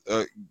Fran,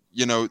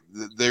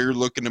 they're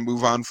looking to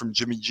move on from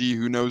Jimmy G.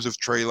 Who knows if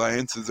Trey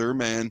Lance is their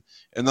man?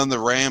 And then the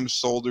Rams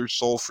sold their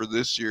soul for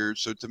this year.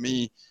 So to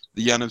me,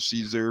 the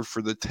NFC's there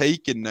for the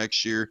taking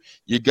next year.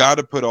 You got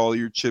to put all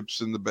your chips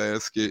in the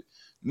basket.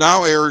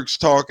 Now Eric's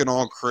talking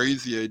all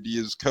crazy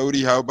ideas.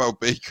 Cody, how about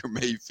Baker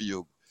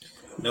Mayfield?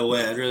 No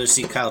way. I'd rather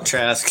see Kyle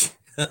Trask.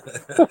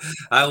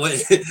 I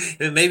would.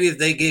 Maybe if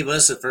they gave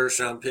us a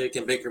first-round pick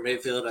and Baker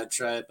Mayfield, I'd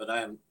try it. But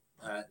I'm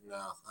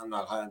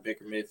not high on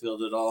Baker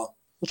Mayfield at all.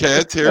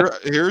 Cats,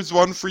 here's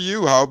one for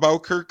you. How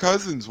about Kirk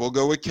Cousins? We'll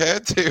go with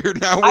Cats here.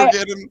 Now we're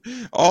getting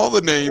all the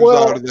names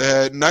out of the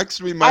head.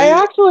 Next, we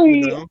might.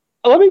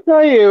 Let me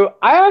tell you,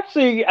 I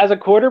actually, as a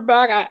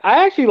quarterback,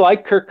 I actually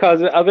like Kirk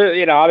Cousins.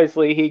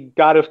 Obviously he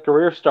got his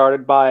career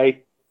started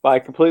by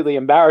completely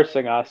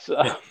embarrassing us.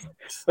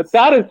 But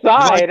that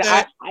aside,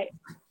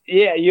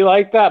 you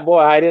like that? Boy,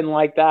 I didn't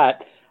like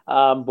that.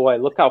 Boy,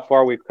 look how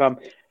far we've come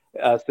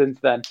since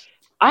then.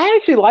 I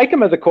actually like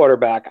him as a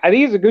quarterback. I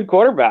think he's a good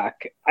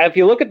quarterback. If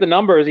you look at the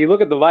numbers, you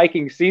look at the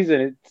Vikings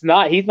season,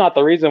 he's not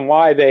the reason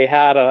why they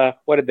had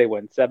what did they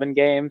win? 7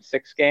 games,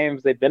 6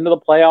 games? They've been to the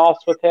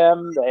playoffs with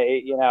him.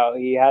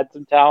 He had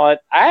some talent.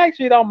 I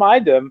actually don't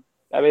mind him.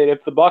 I mean,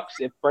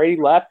 if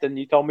Brady left and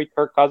you told me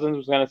Kirk Cousins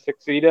was going to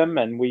succeed him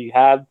and we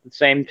had the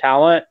same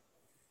talent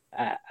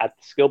at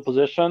the skill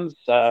positions,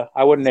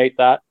 I wouldn't hate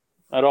that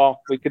at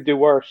all. We could do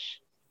worse.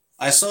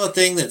 I saw a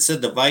thing that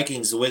said the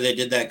Vikings, the way they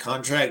did that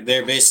contract,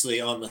 they're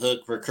basically on the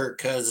hook for Kirk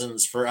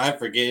Cousins for, I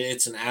forget,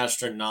 it's an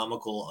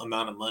astronomical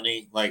amount of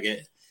money,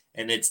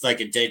 and it's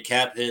like a dead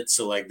cap hit.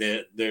 So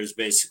there's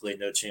basically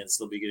no chance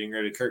they'll be getting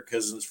rid of Kirk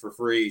Cousins for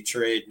free,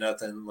 trade,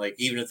 nothing. Like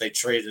even if they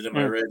traded him,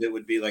 I read it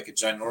would be like a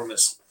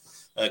ginormous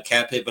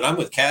cap hit. But I'm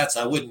with Katz.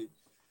 I wouldn't,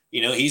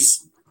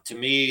 he's to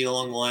me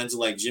along the lines of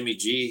like Jimmy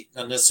G,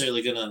 not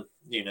necessarily going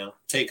to,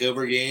 take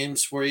over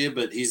games for you,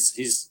 but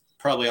he's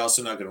probably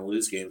also not going to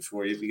lose games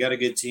for you. If you got a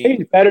good team,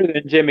 he's better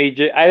than Jimmy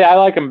G. I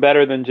like him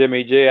better than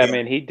Jimmy G. Yeah. I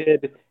mean,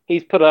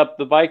 he's put up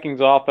the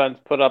Vikings offense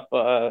put up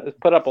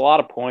a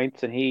lot of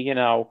points, and he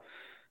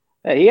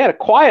had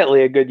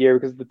quietly a good year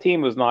because the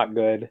team was not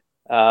good,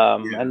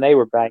 and they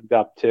were banged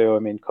up too. I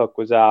mean, Cook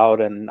was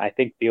out, and I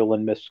think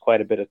Thielen missed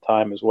quite a bit of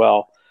time as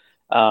well.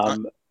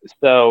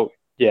 So.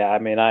 Yeah, I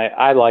mean,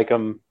 I like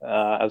him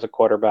as a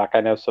quarterback.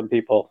 I know some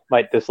people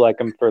might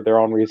dislike him for their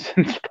own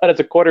reasons, but as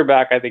a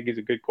quarterback, I think he's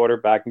a good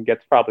quarterback and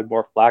gets probably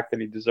more flack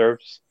than he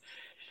deserves.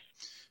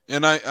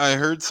 And I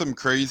heard some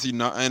crazy,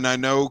 and I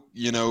know,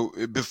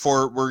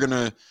 before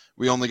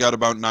we only got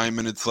about 9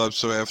 minutes left,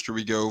 so after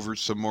we go over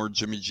some more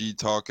Jimmy G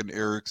talk and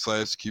Eric's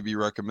last QB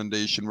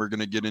recommendation, we're going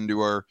to get into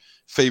our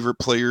favorite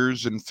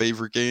players and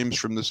favorite games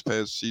from this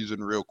past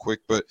season real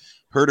quick. But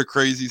heard a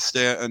crazy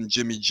stat on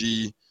Jimmy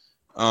G.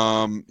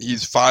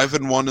 He's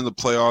 5-1 in the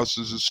playoffs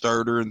as a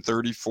starter and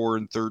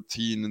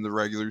 34-13 in the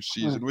regular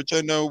season, which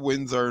I know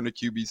wins aren't a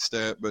QB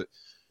stat, but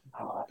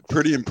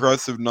pretty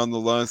impressive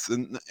nonetheless.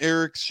 And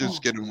Eric's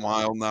just getting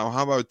wild now.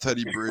 How about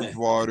Teddy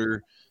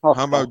Bridgewater?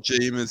 How about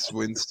Jameis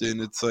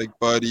Winston? It's like,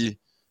 buddy,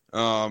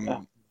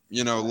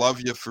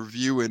 love you for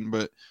viewing,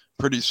 but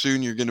pretty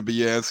soon you're going to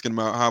be asking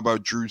about how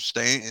about Drew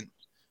Stanton?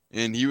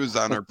 And he was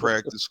on our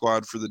practice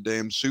squad for the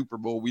damn Super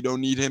Bowl. We don't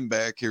need him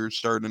back here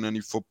starting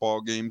any football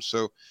games.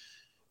 So,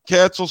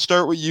 Katz, we'll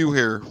start with you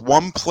here.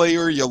 One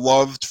player you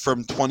loved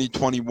from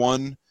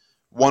 2021.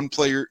 One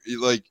player,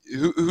 like,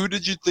 who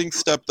did you think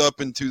stepped up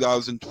in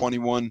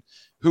 2021?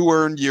 Who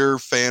earned your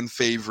fan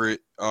favorite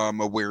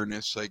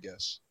awareness, I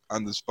guess,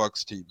 on this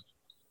Bucs team?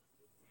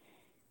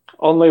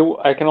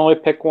 I can only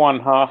pick one,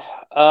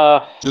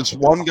 huh? Just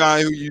one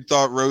guy who you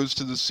thought rose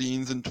to the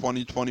scenes in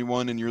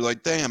 2021, and you're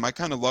like, damn, I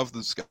kind of love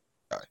this guy.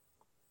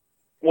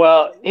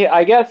 Well, yeah,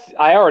 I guess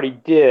I already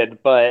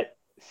did, but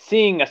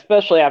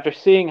especially after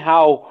seeing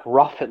how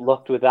rough it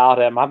looked without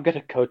him, I'm going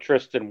to go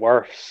Tristan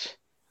Wirfs.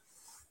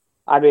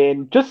 I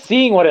mean, just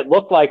seeing what it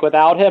looked like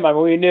without him, I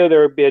mean, we knew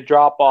there would be a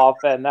drop-off,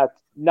 and that's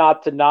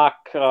not to knock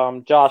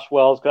Josh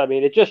Wells. I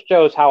mean, it just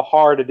shows how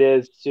hard it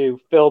is to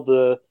fill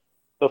the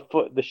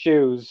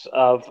shoes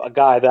of a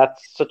guy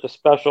that's such a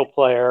special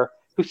player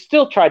who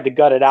still tried to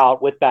gut it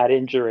out with that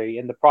injury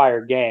in the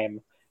prior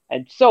game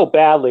and so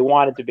badly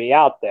wanted to be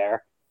out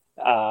there.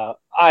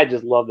 I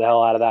just love the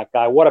hell out of that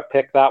guy. What a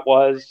pick that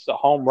was. A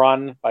home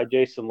run by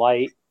Jason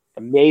Light.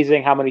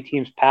 Amazing how many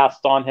teams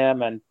passed on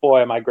him, and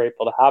boy, am I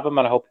grateful to have him,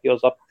 and I hope he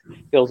heals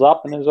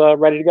up and is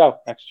ready to go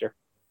next year.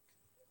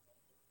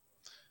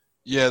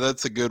 Yeah,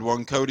 that's a good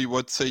one. Cody,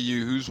 what say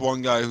you? Who's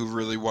one guy who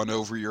really won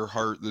over your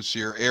heart this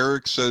year?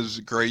 Eric says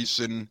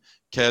Grayson.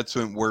 Katz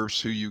went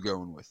Wirfs. Who you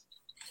going with?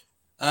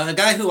 A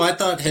guy who I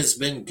thought has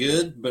been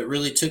good, but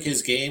really took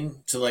his game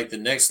to like the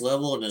next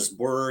level and is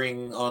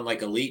bordering on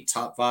like elite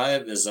top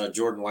five is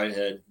Jordan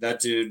Whitehead.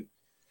 That dude,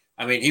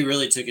 I mean, he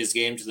really took his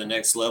game to the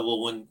next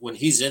level. When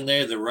he's in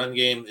there, the run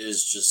game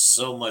is just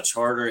so much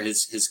harder.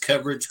 His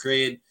coverage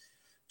grade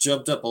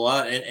jumped up a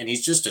lot, and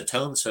he's just a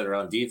tone setter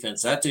on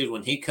defense. That dude,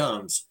 when he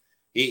comes,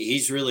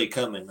 he's really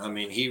coming. I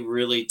mean, he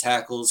really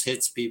tackles,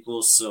 hits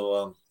people.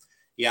 So,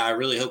 yeah, I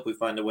really hope we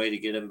find a way to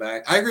get him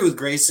back. I agree with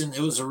Grayson. It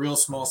was a real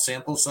small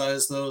sample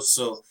size, though.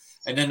 So,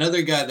 and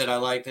another guy that I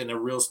liked in a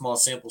real small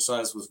sample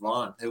size was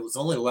Vaughn. It was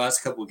only the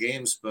last couple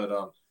games,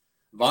 but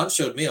Vaughn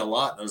showed me a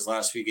lot in those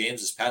last few games.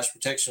 His pass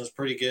protection was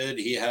pretty good.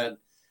 He had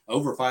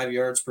over 5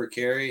 yards per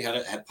carry,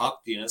 had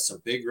popped,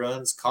 some big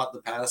runs, caught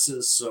the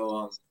passes.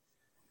 So,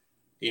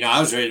 I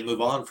was ready to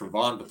move on from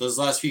Vaughn, but those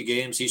last few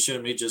games, he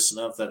showed me just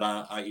enough that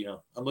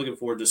I'm looking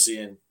forward to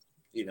seeing,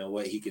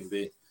 what he can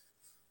be.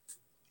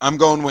 I'm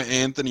going with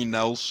Anthony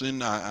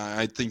Nelson.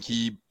 I think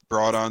he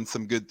brought on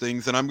some good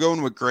things, and I'm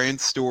going with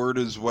Grant Stewart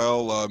as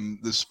well.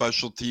 The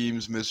special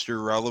teams,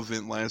 Mr.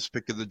 Relevant, last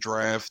pick of the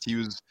draft. He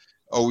was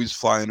always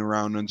flying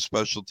around on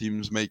special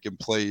teams, making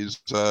plays.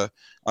 I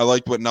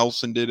liked what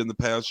Nelson did in the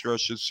pass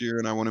rush this year,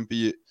 and I wouldn't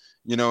be,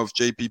 if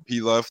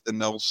JPP left and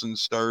Nelson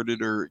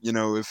started, or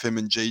if him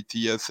and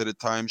JTS had a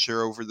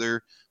timeshare over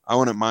there, I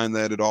wouldn't mind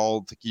that at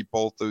all to keep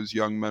both those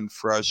young men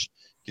fresh,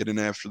 getting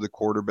after the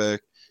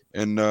quarterback,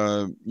 and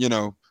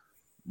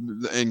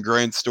and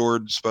Grant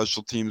Stewart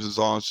special teams is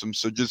awesome.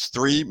 So just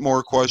three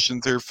more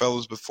questions here,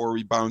 fellas, before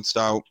we bounced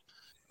out.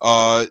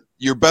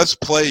 Your best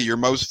play, your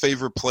most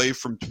favorite play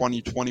from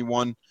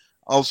 2021.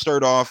 I'll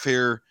start off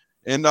here,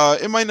 and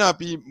it might not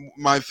be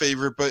my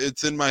favorite, but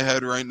it's in my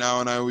head right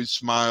now, and I always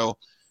smile.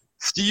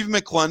 Steve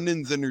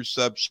McClendon's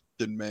interception,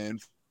 man.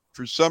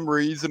 For some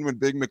reason, when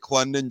Big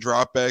McClendon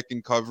dropped back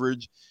in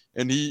coverage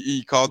and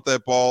he caught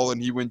that ball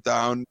and he went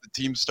down, the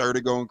team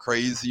started going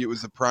crazy. It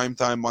was a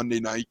primetime Monday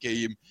night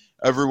game.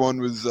 Everyone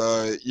was,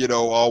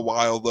 all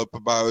wild up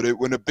about it.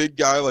 When a big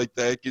guy like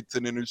that gets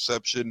an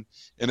interception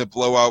in a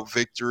blowout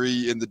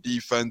victory and the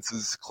defense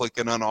is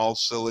clicking on all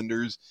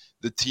cylinders,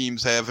 the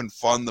team's having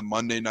fun, the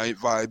Monday night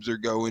vibes are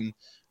going.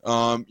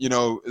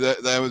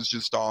 That was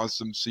just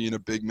awesome seeing a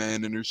big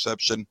man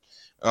interception.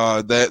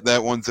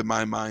 That one's in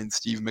my mind.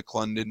 Steve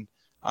McClendon,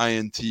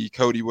 INT.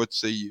 Cody, what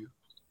say you?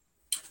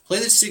 Play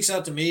that sticks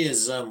out to me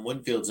is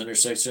Winfield's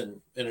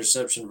interception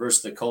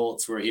versus the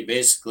Colts, where he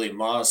basically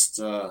mossed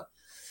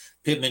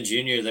Pittman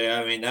Jr. there.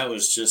 I mean, that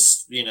was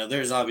just,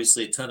 there's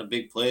obviously a ton of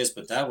big plays,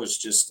 but that was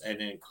just an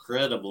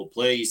incredible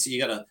play. You see,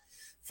 you got a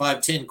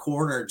 5'10"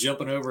 corner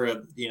jumping over a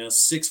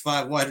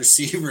 6'5" wide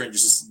receiver and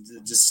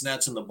just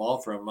snatching the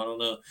ball from him. I don't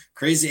know,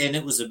 crazy, and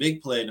it was a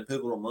big play in a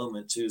pivotal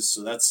moment too.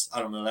 So I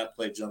don't know, that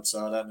play jumps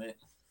out at me.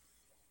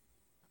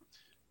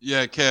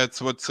 Yeah,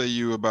 Katz, what say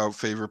you about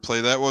favorite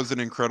play? That was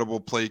an incredible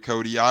play,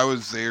 Cody. I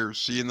was there.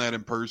 Seeing that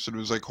in person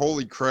was like,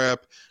 holy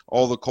crap.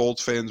 All the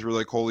Colts fans were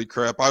like, holy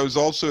crap. I was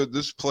also at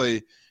this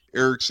play.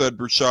 Eric said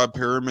Brashad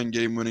Perriman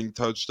game-winning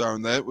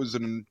touchdown. That was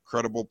an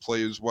incredible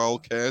play as well,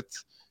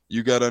 Katz.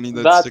 You got any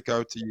that stick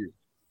out to you?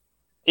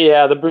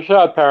 Yeah, the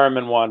Brashad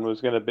Perriman one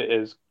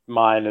is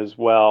mine as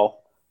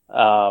well.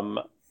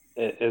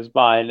 Is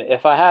mine.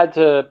 If I had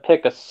to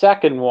pick a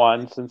second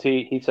one, since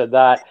he said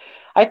that,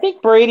 I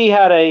think Brady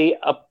had a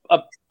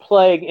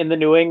play in the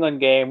New England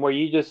game where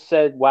you just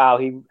said, wow,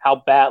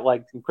 how bad,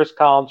 like Chris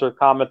Collinsworth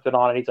commented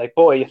on it. He's like,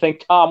 boy, you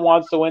think Tom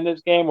wants to win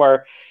this game?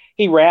 Where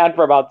he ran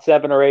for about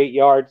 7 or 8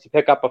 yards to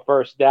pick up a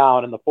first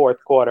down in the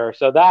fourth quarter.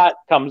 So that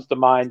comes to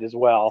mind as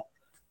well.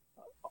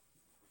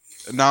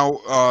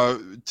 Now,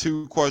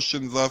 2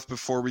 questions left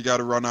before we got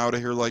to run out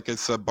of here. Like I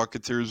said,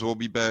 Bucketeers will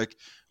be back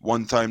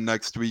one time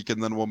next week,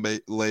 and then we'll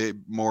lay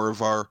more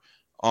of our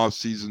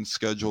off-season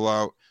schedule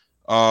out.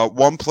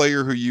 One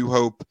player who you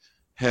hope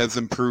has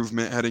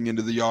improvement heading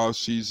into the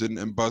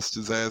offseason and bust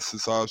his ass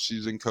this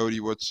offseason,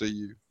 Cody, what say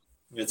you?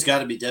 It's got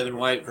to be Devin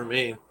White for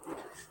me.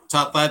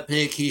 Top 5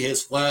 pick. He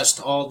has flashed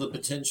all the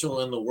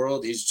potential in the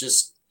world. He's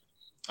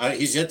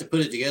yet to put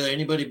it together.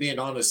 Anybody being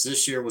honest,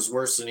 this year was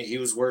worse than he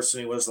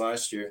was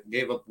last year.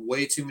 Gave up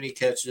way too many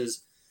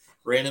catches,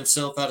 ran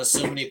himself out of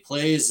so many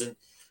plays, and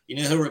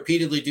he'll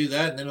repeatedly do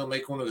that, and then he'll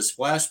make one of his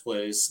splash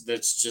plays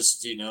that's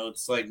just,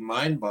 it's like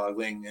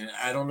mind-boggling, and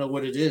I don't know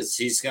what it is.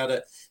 He's got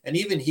to, and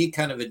even he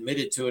kind of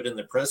admitted to it in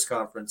the press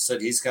conference, said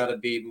he's got to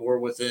be more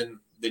within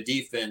the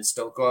defense,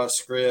 don't go off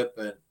script,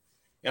 and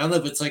I don't know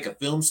if it's like a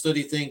film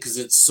study thing, because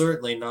it's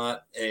certainly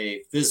not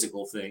a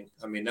physical thing.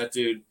 I mean, that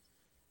dude,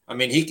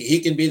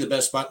 he can be the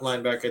best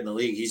linebacker in the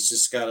league. He's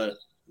just got to,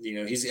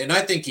 and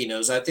I think he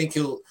knows. I think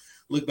he'll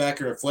look back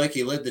and reflect.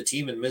 He led the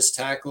team in missed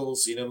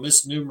tackles,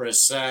 missed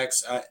numerous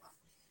sacks.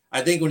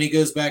 I think when he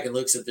goes back and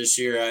looks at this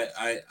year,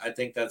 I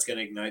think that's going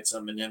to ignite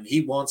some in him. He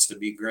wants to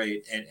be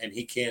great, and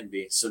he can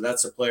be. So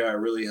that's a player I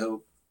really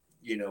hope,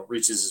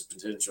 reaches his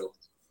potential.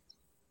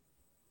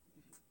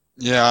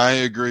 Yeah, I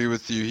agree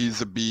with you.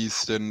 He's a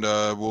beast, and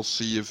we'll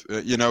see if,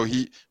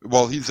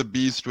 he's a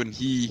beast when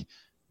he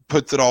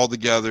puts it all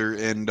together.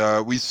 And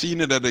we've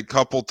seen it at a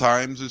couple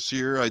times this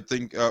year. I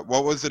think,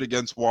 what was it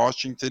against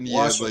Washington?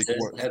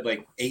 Washington had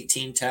like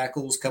 18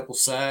 tackles, couple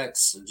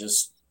sacks,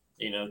 just,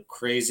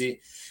 crazy.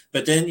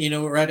 But then,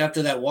 right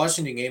after that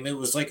Washington game, it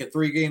was like a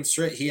 3-game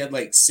straight. He had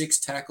like 6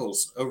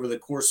 tackles over the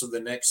course of the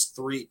next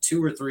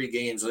 2 or 3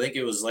 games. I think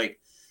it was like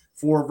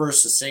 4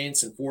 versus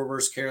Saints and 4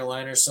 versus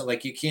Carolina or something.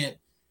 Like you can't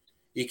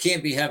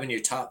be having your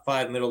top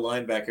 5 middle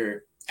linebacker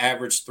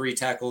average 3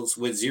 tackles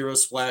with 0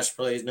 splash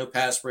plays, no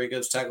pass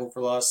breakups, tackle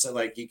for loss. So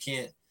like you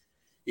can't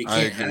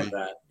have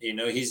that.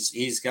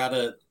 He's got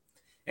to.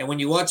 And when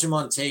you watch him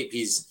on tape,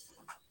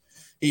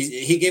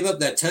 he gave up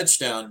that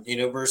touchdown,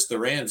 versus the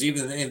Rams.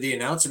 Even in the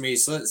announcer meeting,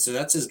 so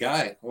that's his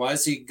guy. Why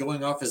is he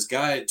going off his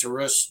guy to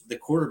rush the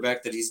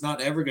quarterback that he's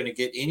not ever going to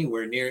get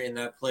anywhere near in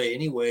that play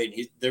anyway?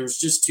 And there was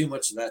just too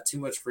much of that, too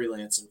much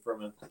freelancing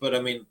from him. But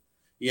I mean,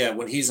 yeah,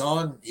 when he's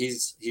on,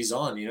 he's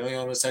on. He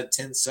almost had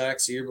 10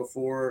 sacks a year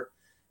before,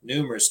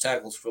 numerous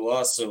tackles for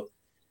loss. So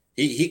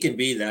he can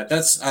be that.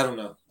 That's, I don't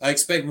know. I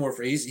expect more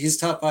he's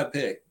top 5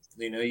 pick.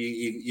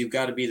 You've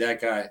got to be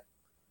that guy.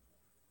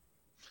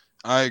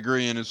 I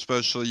agree, and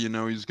especially,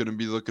 he's going to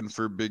be looking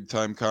for a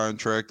big-time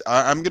contract.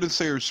 I'm going to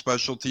say our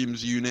special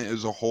teams unit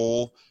as a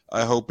whole,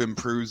 I hope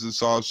improves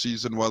this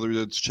offseason, whether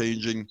that's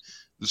changing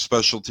the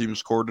special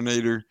teams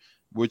coordinator,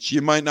 which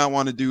you might not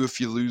want to do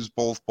if you lose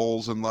both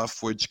Bowles and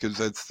Leftwich because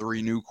that's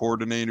 3 new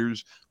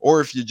coordinators,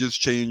 or if you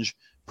just change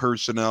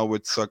personnel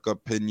with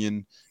Succop,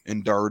 Pinion,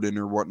 and Darden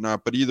or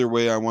whatnot. But either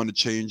way, I want to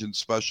change in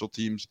special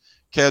teams.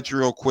 Cats,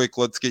 real quick,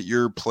 let's get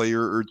your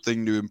player or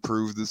thing to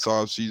improve this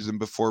offseason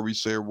before we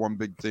say our one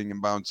big thing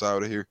and bounce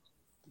out of here.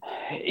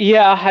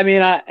 Yeah, I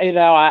mean,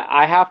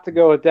 I have to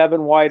go with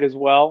Devin White as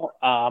well.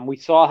 We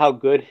saw how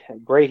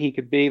great he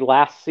could be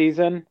last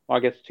season. Well,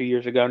 I guess 2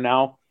 years ago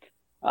now.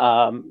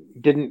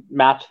 Didn't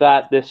match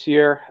that this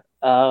year.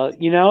 I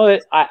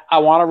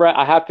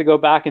have to go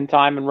back in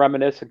time and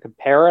reminisce and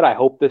compare it. I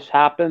hope this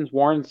happens.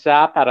 Warren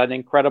Sapp had an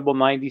incredible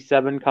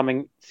 97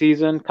 coming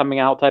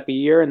out type of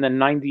year, and then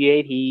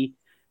 98 he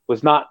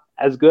was not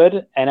as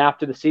good. And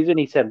after the season,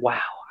 he said,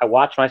 "Wow, I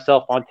watched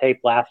myself on tape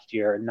last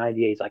year in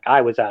 98. He's like,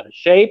 I was out of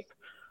shape.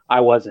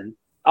 I wasn't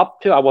up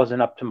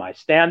to my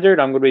standard.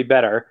 I'm going to be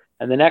better."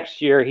 And the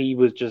next year, he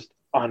was just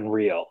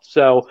unreal.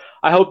 So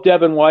I hope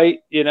Devin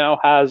White,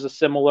 has a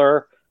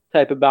similar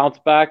type of bounce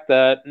back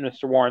that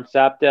Mr. Warren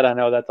Sapp did. I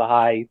know that's a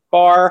high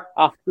bar,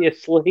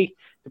 obviously,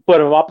 to put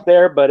him up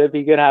there, but if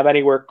he can have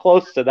anywhere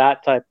close to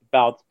that type of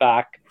bounce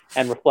back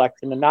and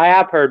reflection, and I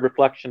have heard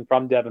reflection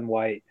from Devin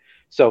White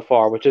so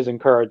far, which is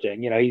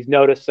encouraging. He's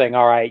noticing,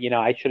 all right,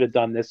 I should have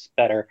done this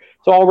better.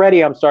 So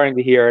already I'm starting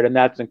to hear it, and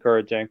that's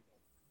encouraging.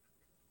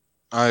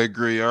 I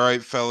agree. All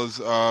right, fellas.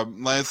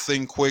 Last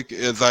thing quick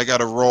is I got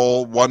to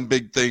roll. One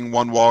big thing,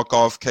 one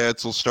walk-off.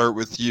 Cats, we'll start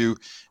with you.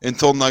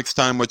 Until next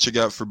time, what you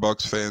got for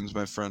Bucs fans,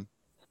 my friend?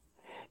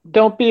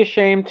 Don't be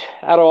ashamed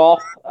at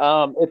all.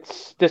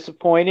 It's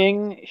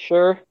disappointing,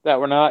 sure, that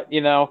we're not,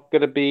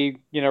 going to be,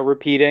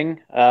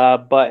 repeating.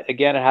 But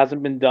again, it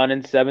hasn't been done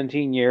in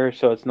 17 years,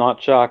 so it's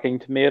not shocking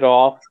to me at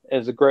all.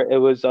 It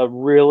was a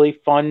really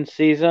fun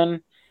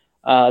season.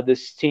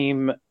 This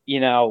team,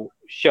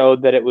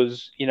 showed that it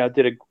was,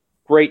 did a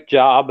great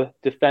job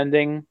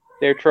defending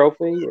their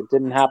trophy. It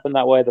didn't happen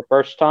that way the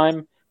first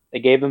time. They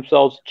gave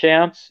themselves a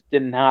chance.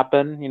 Didn't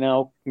happen.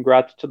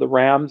 Congrats to the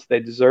Rams. They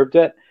deserved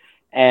it.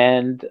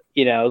 And,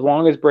 as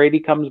long as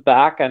Brady comes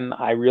back, and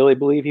I really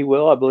believe he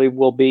will, I believe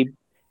we'll be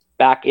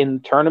back in the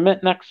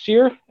tournament next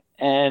year.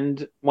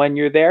 And when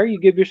you're there, you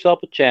give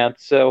yourself a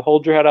chance. So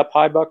hold your head up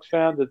high, Bucs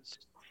fans. It's,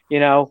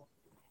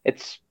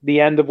 it's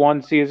the end of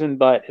one season,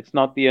 but it's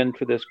not the end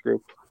for this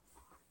group.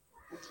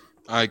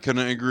 I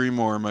couldn't agree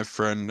more, my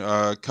friend.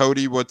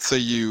 Cody, what say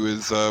you?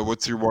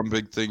 What's your one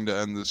big thing to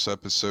end this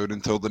episode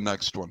until the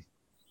next one?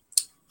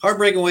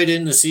 Heartbreaking way to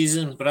end the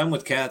season, but I'm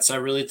with Cats. I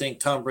really think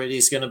Tom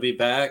Brady's going to be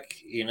back.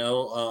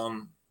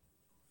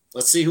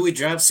 Let's see who we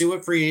draft, see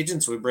what free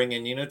agents we bring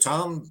in.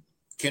 Tom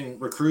can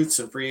recruit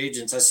some free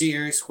agents. I see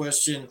Eric's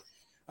question.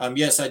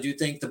 Yes, I do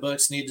think the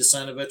Bucs need to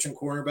sign a veteran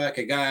cornerback.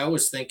 A guy I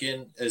was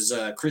thinking is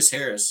Chris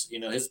Harris.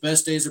 His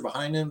best days are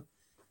behind him.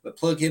 But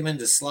plug him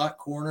into slot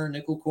corner,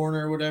 nickel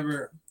corner, or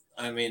whatever.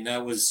 I mean,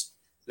 that would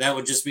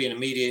just be an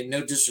immediate.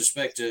 No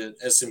disrespect to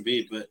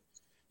SMB, but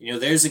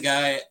there's a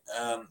guy.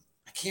 I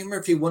can't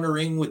remember if he won a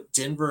ring with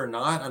Denver or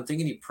not. I'm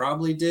thinking he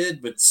probably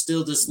did, but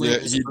still, this late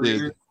in his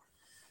career.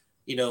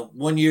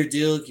 1 year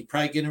deal. You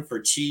probably get him for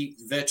cheap,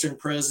 veteran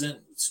present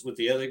with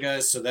the other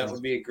guys, so that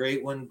would be a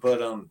great one.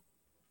 But I'm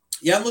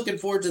looking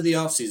forward to the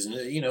offseason.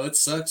 It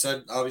sucks.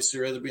 I'd obviously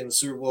rather be in the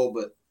Super Bowl,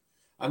 but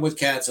I'm with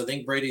Cats. I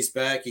think Brady's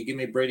back. You give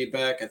me Brady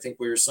back, I think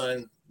we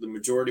resign the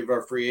majority of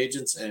our free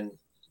agents, and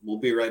we'll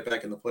be right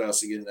back in the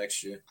playoffs again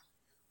next year.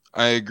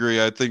 I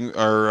agree. I think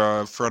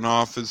our front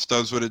office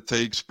does what it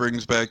takes,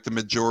 brings back the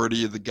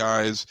majority of the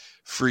guys,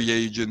 free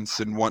agents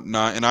and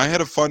whatnot. And I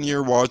had a fun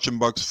year watching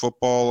Bucs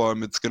football.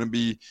 It's going to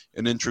be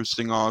an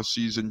interesting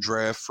offseason,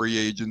 draft, free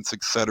agents,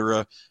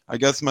 etc. I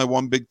guess my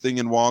one big thing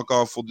in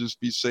walk-off will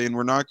just be saying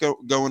we're not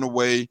going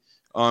away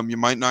You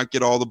might not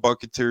get all the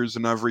Buccateers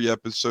in every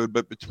episode,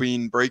 but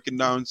between breaking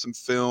down some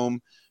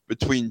film,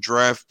 between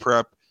draft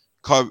prep,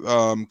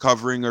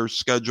 covering our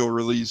schedule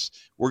release,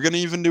 we're going to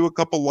even do a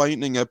couple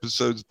Lightning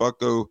episodes,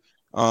 Bucko,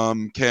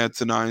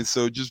 Cats, and I.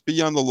 So just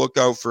be on the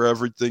lookout for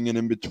everything and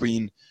in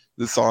between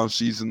this off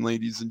season,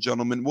 ladies and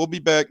gentlemen. We'll be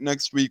back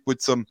next week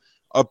with some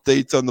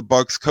updates on the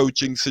Bucs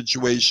coaching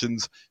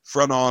situations,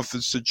 front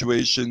office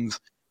situations,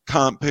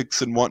 comp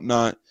picks, and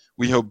whatnot.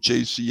 We hope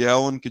JC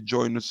Allen could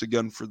join us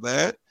again for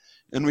that.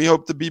 And we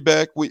hope to be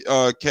back with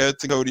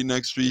Cats and Cody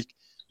next week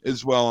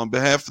as well. On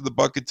behalf of the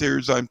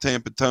Buccateers, I'm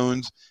Tampa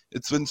Tones.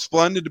 It's been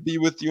splendid to be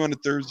with you on a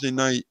Thursday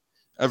night.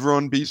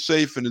 Everyone be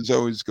safe, and as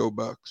always, go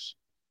Bucs.